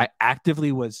 I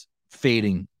actively was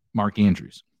fading Mark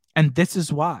Andrews. And this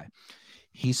is why.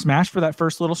 He smashed for that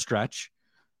first little stretch,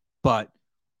 but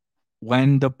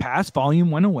when the pass volume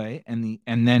went away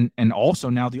and also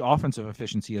now the offensive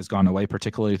efficiency has gone away,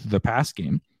 particularly through the pass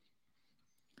game,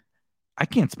 I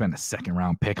can't spend a second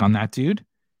round pick on that dude.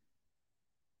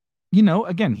 You know,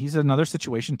 again, he's another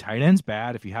situation. Tight end's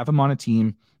bad. If you have him on a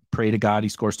team, pray to God he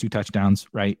scores 2 touchdowns,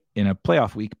 right, in a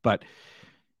playoff week. But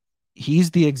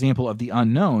he's the example of the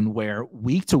unknown where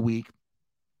week to week,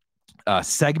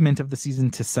 segment of the season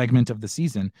to segment of the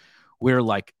season, we're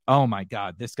like, oh my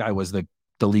God, this guy was the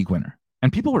league winner.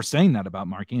 And people were saying that about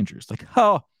Mark Andrews. Like,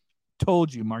 oh,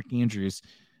 told you Mark Andrews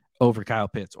over Kyle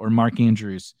Pitts or Mark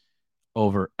Andrews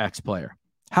over X player.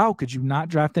 How could you not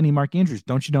draft any Mark Andrews?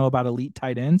 Don't you know about elite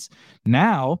tight ends?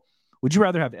 Now, would you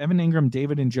rather have Evan Ingram,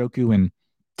 David Njoku, and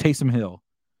Taysom Hill,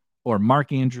 or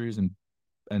Mark Andrews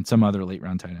and some other late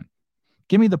round tight end?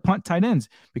 Give me the punt tight ends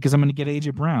because I'm going to get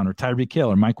AJ Brown or Tyreek Hill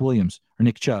or Mike Williams or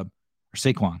Nick Chubb or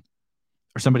Saquon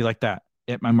or somebody like that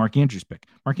at my Mark Andrews pick.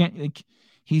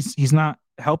 He's not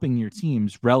helping your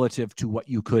teams relative to what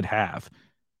you could have,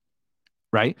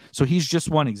 right? So he's just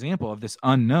one example of this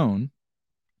unknown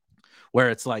where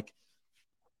it's like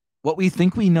what we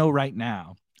think we know right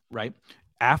now, right?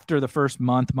 After the first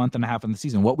month and a half of the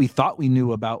season, what we thought we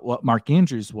knew about what Mark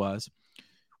Andrews was,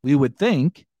 we would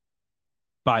think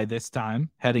by this time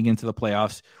heading into the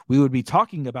playoffs, we would be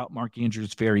talking about Mark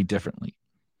Andrews very differently.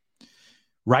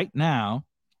 Right now,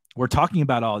 we're talking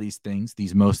about all these things,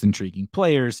 these most intriguing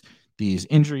players, these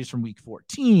injuries from week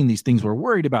 14, these things we're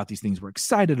worried about, these things we're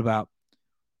excited about.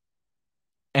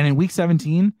 And in week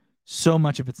 17, so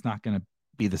much of it's not going to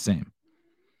be the same,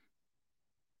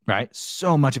 right?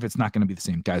 So much of it's not going to be the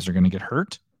same. Guys are going to get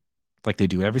hurt like they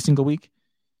do every single week.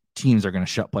 Teams are going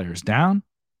to shut players down.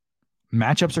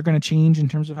 Matchups are going to change in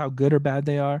terms of how good or bad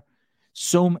they are.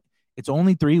 So it's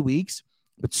only 3 weeks,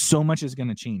 but so much is going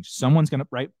to change. Someone's going to,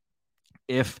 right?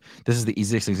 If this is the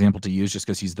easiest example to use, just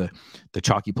because he's the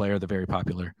chalky player, the very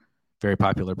popular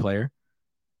player.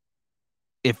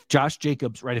 If Josh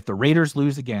Jacobs, right, if the Raiders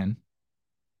lose again,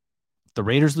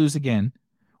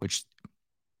 which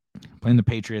playing the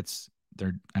Patriots,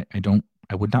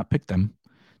 I would not pick them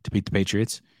to beat the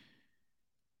Patriots.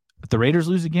 If the Raiders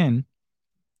lose again,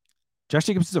 Josh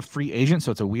Jacobs is a free agent,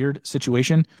 so it's a weird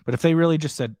situation. But if they really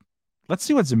just said, let's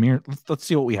see what Zamir, let's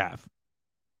see what we have.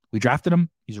 We drafted him.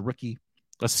 He's a rookie.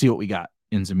 Let's see what we got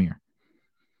in Zamir.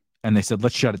 And they said,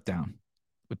 let's shut it down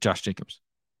with Josh Jacobs.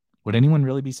 Would anyone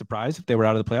really be surprised if they were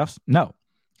out of the playoffs? No.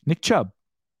 Nick Chubb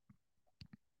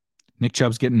Nick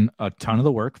Chubb's getting a ton of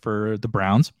the work for the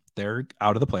Browns. They're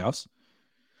out of the playoffs.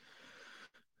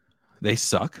 They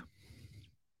suck.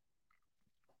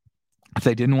 If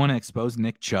they didn't want to expose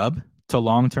Nick Chubb to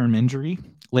long-term injury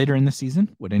later in the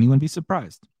season, would anyone be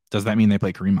surprised? Does that mean they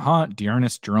play Kareem Hunt,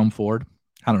 D'Ernest, Jerome Ford?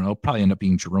 I don't know. Probably end up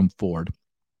being Jerome Ford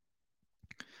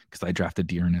because I drafted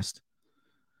D'Ernest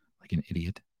like an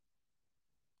idiot.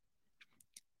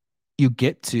 You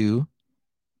get to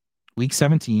week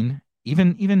 17,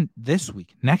 even this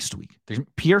week, next week, there's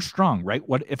Pierre Strong, right?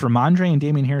 What if Ramondre and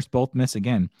Damian Harris both miss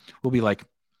again? We'll be like,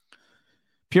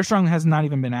 Pierre Strong has not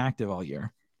even been active all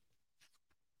year.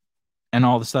 And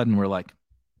all of a sudden we're like,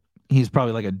 he's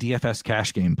probably like a DFS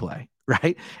cash game play,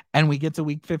 right? And we get to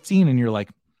week 15 and you're like,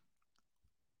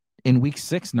 in week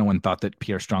 6, no one thought that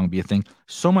Pierre Strong would be a thing.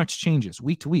 So much changes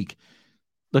week to week.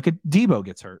 Look at Debo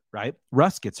gets hurt, right?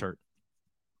 Russ gets hurt.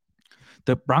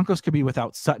 The Broncos could be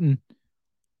without Sutton,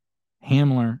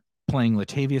 Hamler playing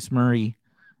Latavius Murray,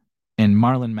 and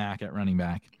Marlon Mack at running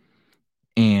back,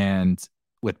 and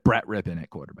with Brett Rippon at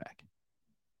quarterback,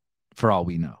 for all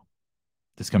we know,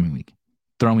 this coming week,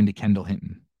 throwing to Kendall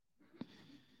Hinton.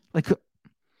 Like,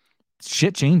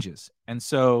 shit changes. And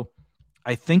so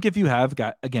I think if you have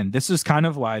got, again, this is kind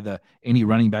of why any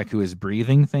running back who is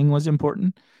breathing thing was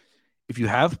important. If you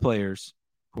have players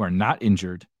who are not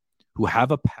injured, who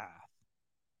have a path,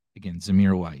 again,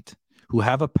 Zamir White, who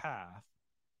have a path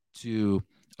to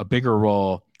a bigger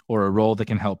role or a role that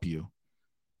can help you,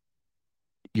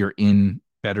 you're in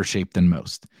better shape than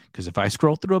most. Because if I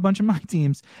scroll through a bunch of my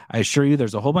teams, I assure you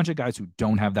there's a whole bunch of guys who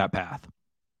don't have that path.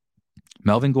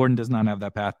 Melvin Gordon does not have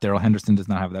that path. Darrell Henderson does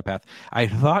not have that path. I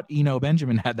thought Eno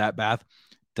Benjamin had that path.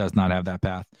 Does not have that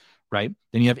path, right?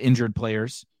 Then you have injured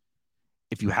players.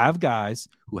 If you have guys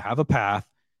who have a path,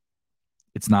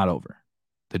 it's not over.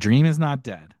 The dream is not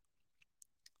dead.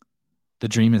 The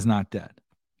dream is not dead.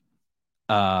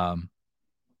 Yeah,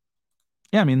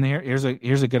 I mean, here's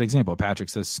a good example. Patrick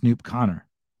says Snoop Connor,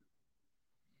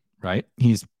 right?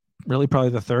 He's really probably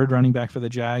the third running back for the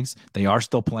Jags. They are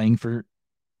still playing for,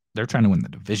 they're trying to win the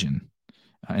division,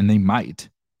 and they might,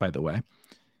 by the way.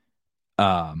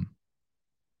 And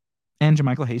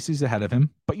JaMychal Hasty's ahead of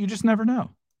him, but you just never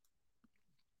know.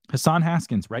 Hassan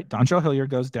Haskins, right? Dontrell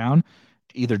Hilliard goes down,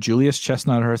 either Julius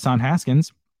Chestnut or Hassan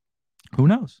Haskins. Who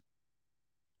knows?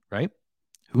 Right?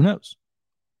 Who knows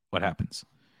what happens?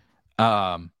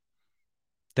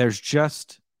 There's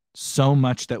just so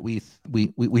much that we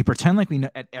pretend like we know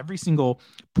at every single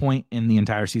point in the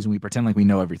entire season. We pretend like we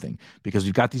know everything because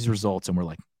we've got these results and we're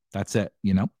like, that's it,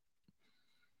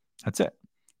 that's it.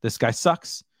 This guy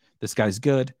sucks. This guy's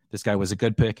good. This guy was a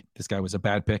good pick. This guy was a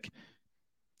bad pick.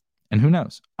 And who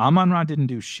knows? Amon-Ra didn't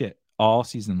do shit all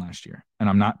season last year. And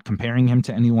I'm not comparing him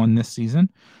to anyone this season,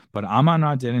 but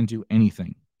Amon-Ra didn't do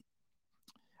anything.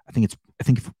 I think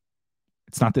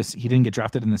it's not this. He didn't get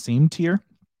drafted in the same tier,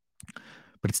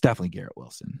 but it's definitely Garrett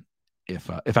Wilson.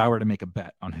 If I were to make a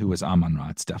bet on who was Amon-Ra,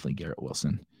 it's definitely Garrett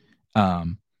Wilson.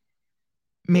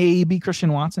 Maybe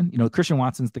Christian Watson. Christian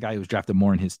Watson's the guy who was drafted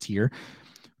more in his tier.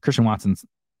 Christian Watson's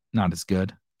not as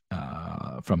good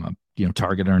from a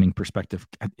target earning perspective.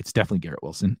 It's definitely Garrett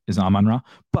Wilson is Amon-Ra.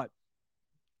 But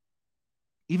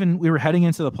even we were heading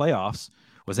into the playoffs.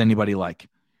 Was anybody like,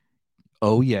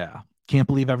 oh yeah, can't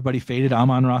believe everybody faded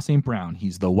Amon-Ra St. Brown.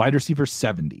 He's the wide receiver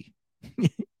 70.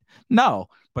 No,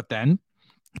 but then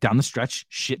down the stretch,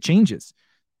 shit changes.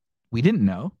 We didn't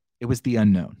know. It was the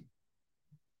unknown.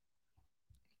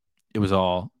 It was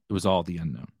all the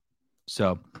unknown.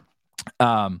 So,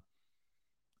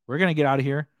 we're going to get out of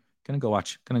here. Gonna go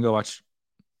watch.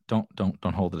 Don't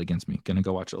hold it against me. Gonna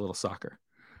go watch a little soccer.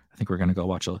 I think we're going to go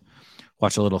watch a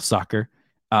little soccer.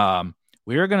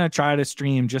 We are going to try to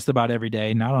stream just about every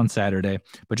day, not on Saturday,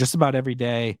 but just about every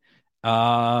day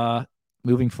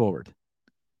moving forward.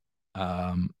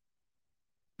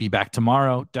 Be back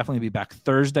tomorrow. Definitely be back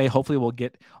Thursday. Hopefully we'll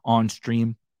get on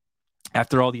stream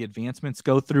after all the advancements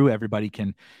go through. Everybody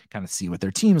can kind of see what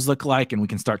their teams look like, and we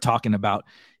can start talking about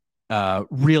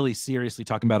really seriously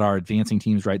talking about our advancing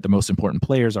teams, right? The most important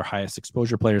players, our highest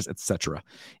exposure players, etc.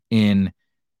 in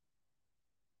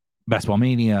Basketball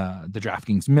Mania, the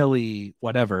DraftKings Millie,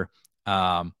 whatever. We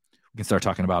can start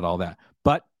talking about all that.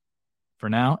 But for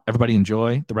now, everybody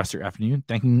enjoy the rest of your afternoon.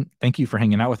 Thank you for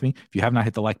hanging out with me. If you have not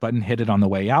hit the like button, hit it on the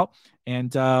way out.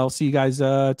 And I'll see you guys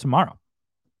tomorrow.